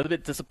little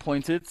bit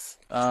disappointed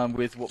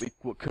with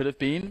what could have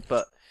been,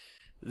 but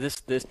this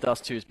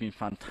Dust 2 has been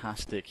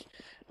fantastic,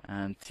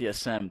 and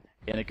TSM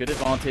in a good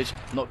advantage.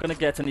 Not going to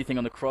get anything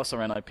on the cross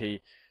or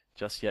NIP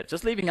just yet.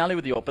 Just leaving Ali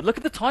with the AWP. But look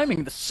at the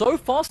timing. They're so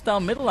fast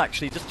down middle,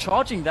 actually. Just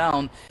charging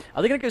down.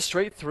 Are they going to go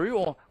straight through,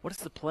 or what is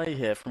the play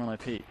here from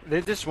NIP?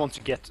 They just want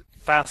to get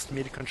fast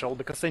mid control,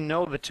 because they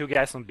know the 2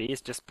 guys on B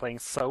is just playing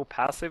so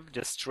passive,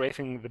 just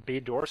strafing the B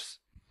doors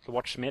to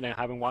watch mid and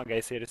having 1 guy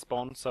see it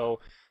spawn.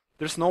 So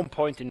there's no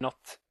point in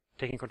not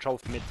taking control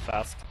of mid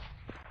fast.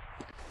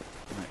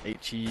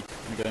 HE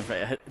going for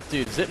it.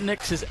 Dude,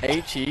 Zipnix's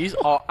HEs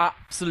are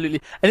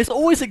absolutely, and it's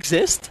always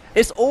exist.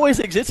 It's always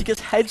exist. He gets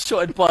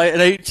headshotted by an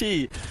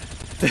HE.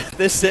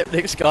 This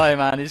Zipnix guy,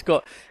 man,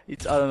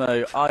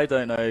 I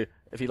don't know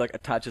if he like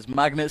attaches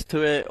magnets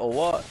to it or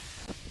what.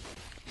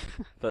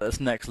 But that's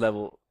next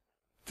level.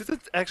 Did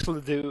it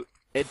actually do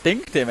It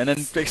dinked him and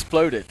then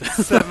exploded.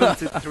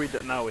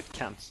 73? No, it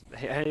can't.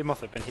 He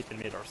must have been hit in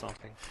mid or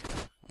something.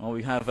 Well,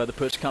 we have the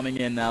push coming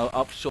in now.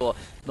 Upshore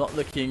not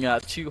looking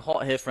too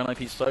hot here for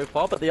NIP so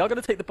far, but they are going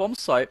to take the bomb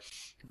site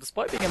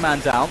despite being a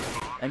man down.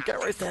 And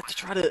Geto's there to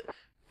try to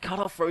cut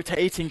off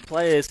rotating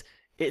players.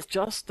 It's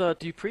just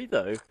Dupree,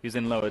 though, who's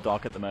in lower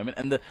dark at the moment.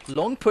 And the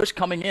long push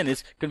coming in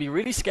is going to be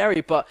really scary,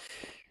 but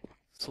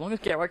so long as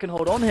Geto can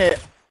hold on here,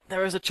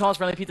 there is a chance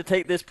for NIP to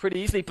take this pretty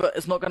easily, but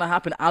it's not going to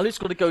happen. Alu's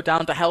got to go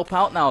down to help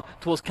out now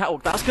towards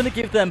Catwalk. That's going to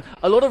give them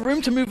a lot of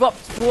room to move up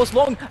towards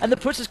Long, and the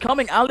push is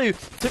coming. Alu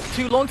took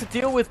too long to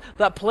deal with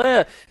that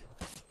player.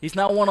 He's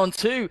now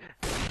 1-on-2.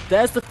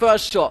 There's the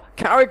first shot.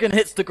 Carrigan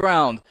hits the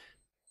ground.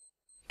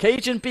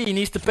 Cajun B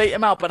needs to bait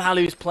him out, but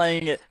Alu's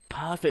playing it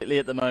perfectly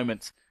at the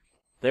moment.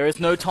 There is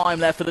no time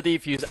left for the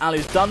defuse.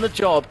 Alu's done the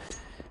job,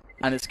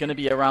 and it's going to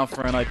be a round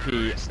for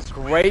NIP.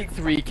 Great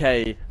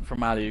 3K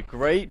from Alu.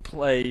 Great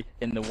play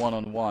in the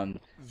one-on-one.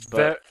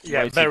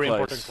 Yeah, very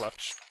important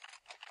clutch.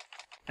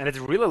 And it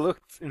really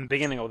looked in the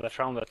beginning of that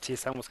round that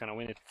TSM was going to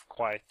win it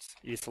quite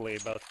easily,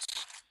 but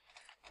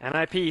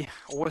NIP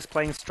always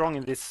playing strong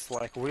in these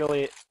like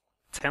really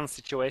tense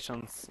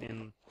situations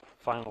in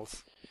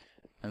finals.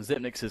 And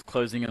Zipnix is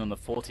closing in on the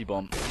 40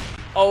 bomb.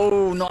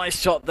 Oh, nice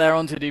shot there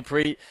onto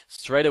Dupree.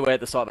 Straight away at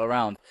the start of the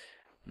round.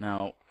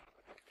 Now,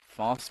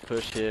 fast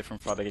push here from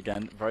Freiburg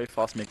again. Very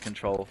fast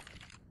mid-control.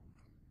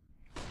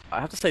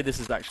 I have to say this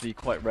is actually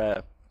quite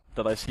rare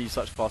that I see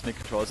such fast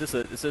mid-control. Is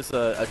this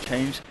a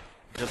change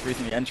just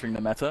recently entering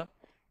the meta?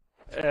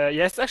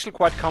 Yeah, it's actually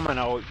quite common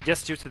now,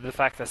 just due to the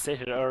fact I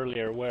stated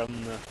earlier, when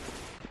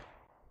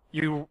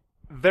you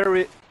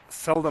very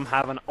seldom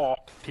have an AWP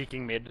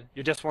peeking mid.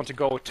 You just want to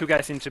go 2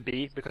 guys into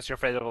B because you're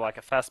afraid of like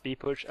a fast B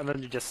push, and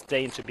then you just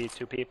stay into B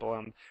 2 people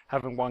and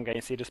having 1 guy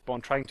in CT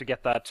spawn, trying to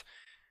get that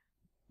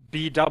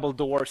B double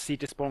door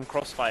CT spawn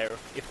crossfire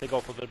if they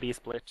go for the B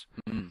split.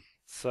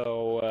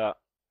 So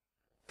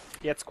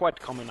yeah, it's quite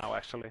common now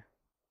actually.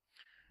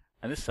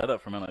 And this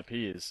setup from NIP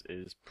is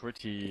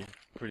pretty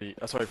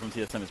sorry, from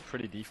TSM is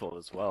pretty default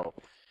as well.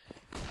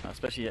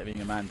 Especially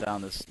being a man down,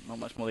 there's not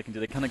much more they can do.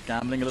 They're kind of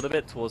gambling a little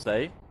bit towards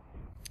A,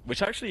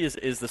 which actually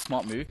is the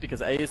smart move,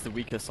 because A is the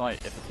weaker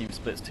site if the team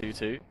splits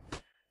 2-2.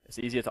 It's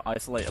easier to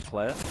isolate a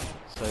player.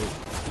 So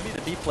it's going to be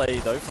the B play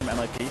though from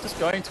NIP, just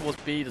going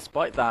towards B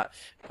despite that,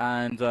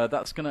 and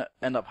that's going to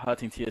end up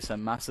hurting TSM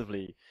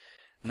massively.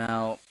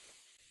 Now,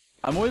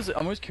 I'm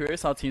always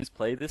curious how teams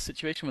play this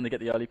situation when they get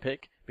the early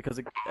pick,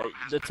 because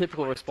the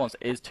typical response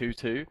is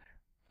 2-2,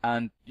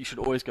 and you should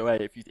always go A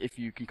if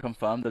you can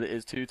confirm that it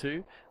is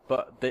 2-2.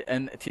 But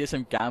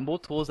TSM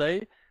gambled towards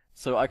A,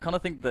 so I kind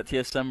of think that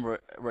TSM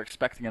were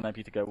expecting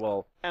NIP to go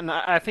well. And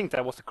I think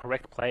that was the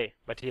correct play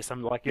by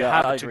TSM. Like you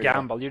Yeah, have to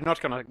gamble. You're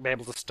not gonna be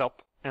able to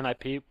stop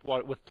NIP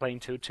with playing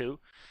 2-2.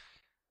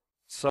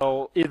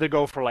 So either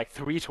go for like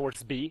 3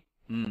 towards B,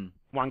 1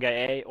 guy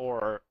A,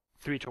 or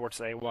 3 towards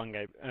A, 1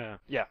 guy.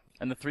 Yeah.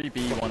 And the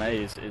 3B 1A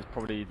is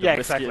probably the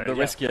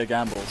riskier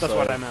gamble. That's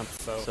what I meant.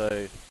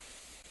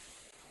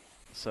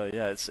 So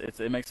yeah,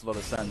 it makes a lot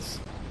of sense.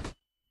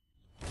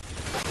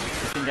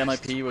 I think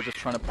NIP were just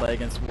trying to play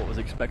against what was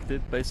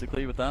expected,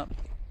 basically, with that.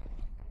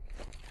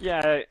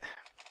 Yeah,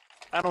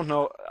 I don't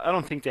know. I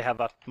don't think they have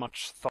that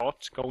much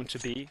thought going to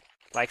B.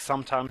 Like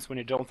sometimes when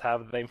you don't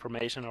have the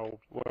information or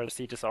where the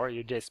CTs are,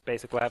 you just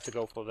basically have to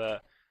go for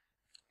the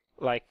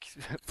like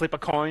flip a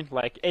coin,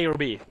 like A or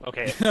B.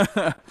 Okay,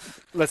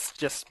 let's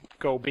just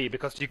go B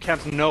because you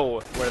can't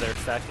know where they're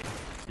stacking.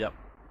 Yep.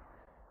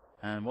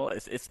 And well,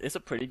 it's a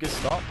pretty good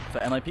start for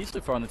NIP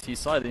so far on the T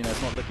side. You know,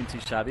 it's not looking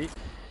too shabby.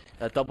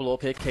 Double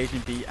AWP here,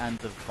 Cajun B and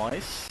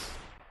Device.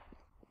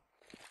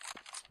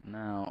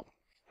 Now,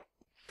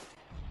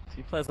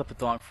 2 players up at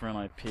dark for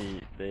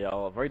NIP. They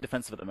are very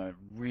defensive at the moment,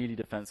 really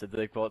defensive.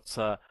 They've got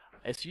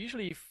it's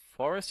usually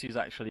Forrest who's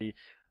actually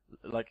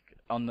like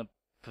on the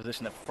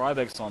position that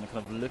Freiberg's on, kind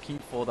of looking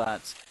for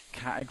that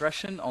cat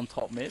aggression on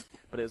top mid,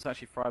 but it was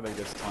actually Freiberg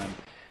this time.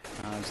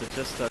 So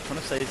just trying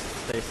to stay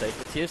safe.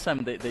 But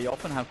TSM, they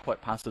often have quite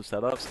passive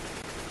setups.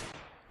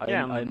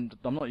 I'm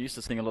not used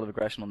to seeing a lot of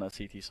aggression on their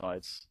CT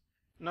sides.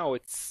 No,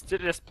 they're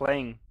just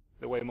playing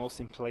the way most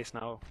teams plays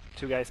now.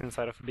 2 guys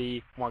inside of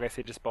B, 1 guy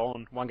CT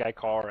spawn, 1 guy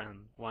car,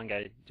 and 1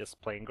 guy just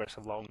playing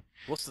aggressive long.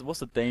 What's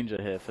the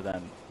danger here for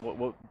them? What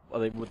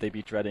would they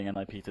be dreading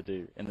NIP to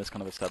do in this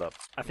kind of a setup?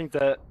 I think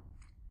the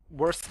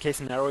worst case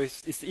scenario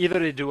is either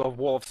they do a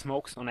wall of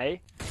smokes on A,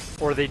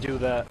 or they do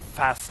the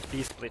fast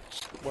B split,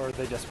 where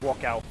they just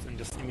walk out and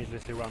just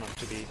immediately run up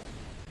to B.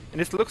 And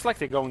it looks like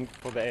they're going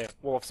for the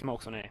wall of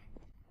smokes on A.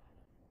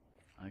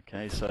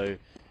 Okay, so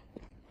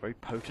very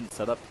potent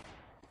setup,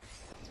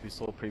 as we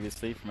saw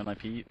previously from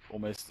NIP,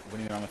 almost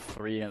winning around with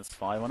 3 against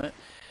 5 on it.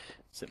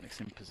 Zipnik's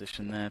in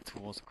position there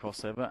towards the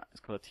crossover. He's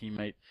got a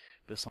teammate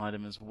beside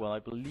him as well. I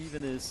believe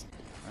it is,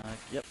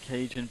 yep,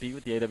 Cajun B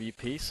with the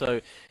AWP.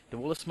 So the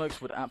wall of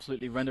smokes would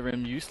absolutely render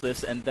him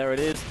useless. And there it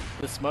is,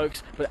 the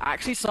smokes. But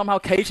actually somehow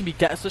Cajun B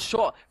gets a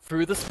shot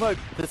through the smoke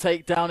to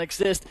take down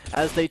Exist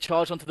as they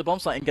charge onto the bomb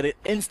site and get an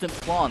instant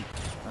plant.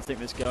 I think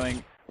this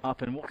going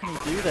up, and what can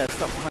he do there?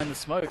 Stuck behind the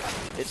smoke.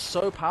 It's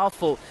so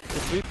powerful.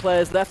 There's 3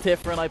 players left here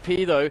for an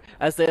IP though,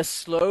 as they're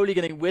slowly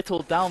getting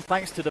whittled down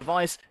thanks to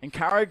Device and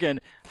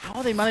Carrigan. How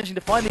are they managing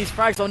to find these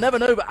frags? I'll never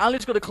know, but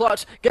Alu's got a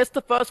clutch. Gets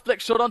the first flick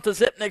shot onto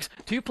Zipnix.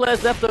 2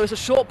 players left though. It's a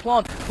short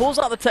plant. Pulls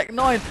out the Tech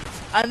 9,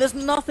 and there's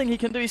nothing he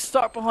can do. He's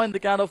stuck behind the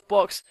Gandalf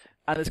box,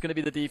 and it's going to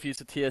be the defuse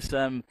to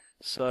TSM.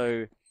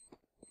 So...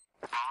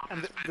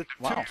 And the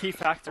two key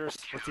factors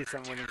for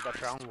TSM winning that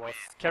round was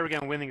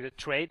Carrigan winning the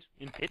trade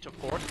in pit, of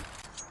course.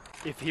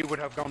 If he would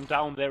have gone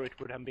down there, it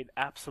would have been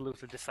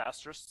absolutely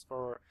disastrous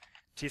for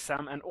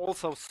TSM. And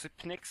also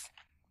Zipnix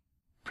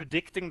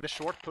predicting the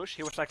short push.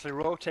 He was actually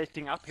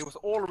rotating up. He was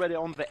already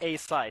on the A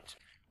site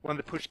when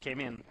the push came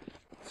in.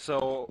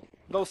 So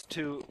those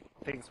 2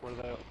 things were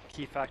the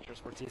key factors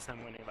for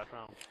TSM winning that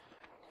round.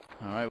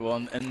 Alright,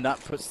 well, and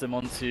that puts them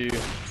onto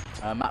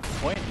map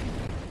point.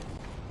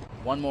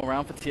 1 more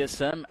round for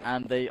TSM,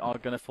 and they are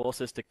going to force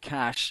us to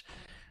cash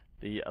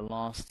the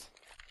last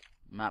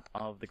map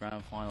of the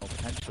grand final,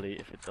 potentially,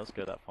 if it does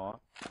go that far.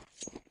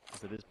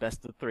 As it is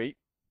best of 3.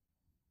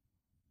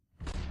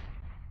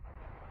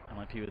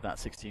 MIP with that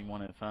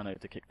 16-1 Inferno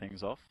to kick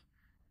things off.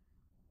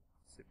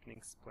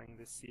 Zipnix playing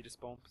this C to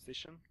spawn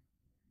position.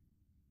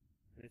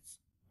 It's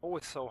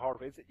always so hard.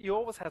 You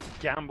always have to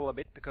gamble a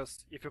bit,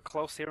 because if you're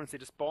close here and C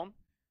to spawn,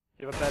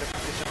 you have a better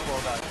position for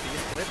that B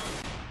split.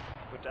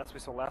 But as we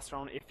saw last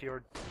round, if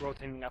you're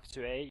rotating up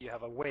to A, you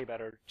have a way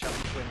better chance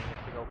of winning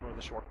if you go for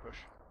the short push.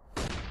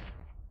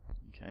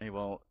 Okay,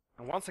 well...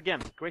 And once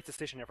again, great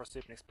decision here for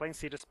Zipnix, playing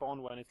C to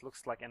spawn when it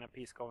looks like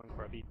NMP is going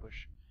for a B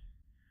push.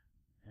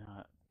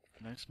 Yeah,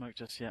 no smoke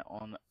just yet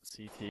on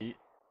CT.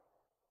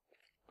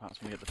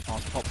 Perhaps we get the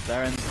fast pop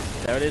there, and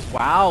there it is.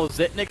 Wow,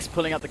 Zipnix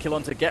pulling out the kill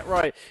onto Get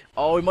Right.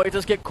 Oh, he might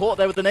just get caught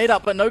there with the nade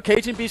up, but no,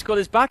 Cajun B's got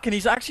his back, and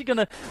he's actually going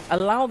to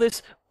allow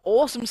this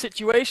awesome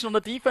situation on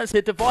the defense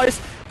here. Device,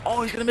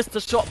 oh, he's going to miss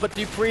the shot, but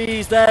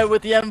Dupree's there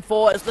with the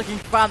M4. It's looking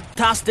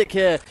fantastic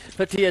here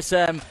for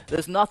TSM.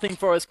 There's nothing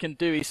Forrest can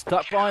do. He's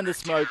stuck behind the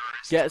smoke,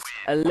 gets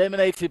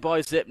eliminated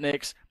by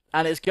Zipnix,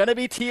 and it's going to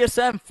be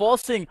TSM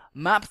forcing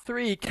map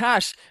 3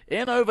 cash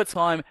in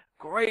overtime.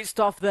 Great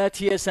stuff there,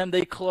 TSM.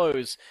 They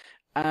close.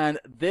 And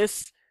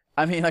this,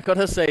 I mean, I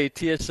gotta say,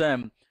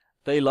 TSM,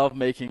 they love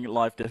making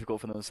life difficult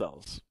for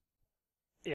themselves.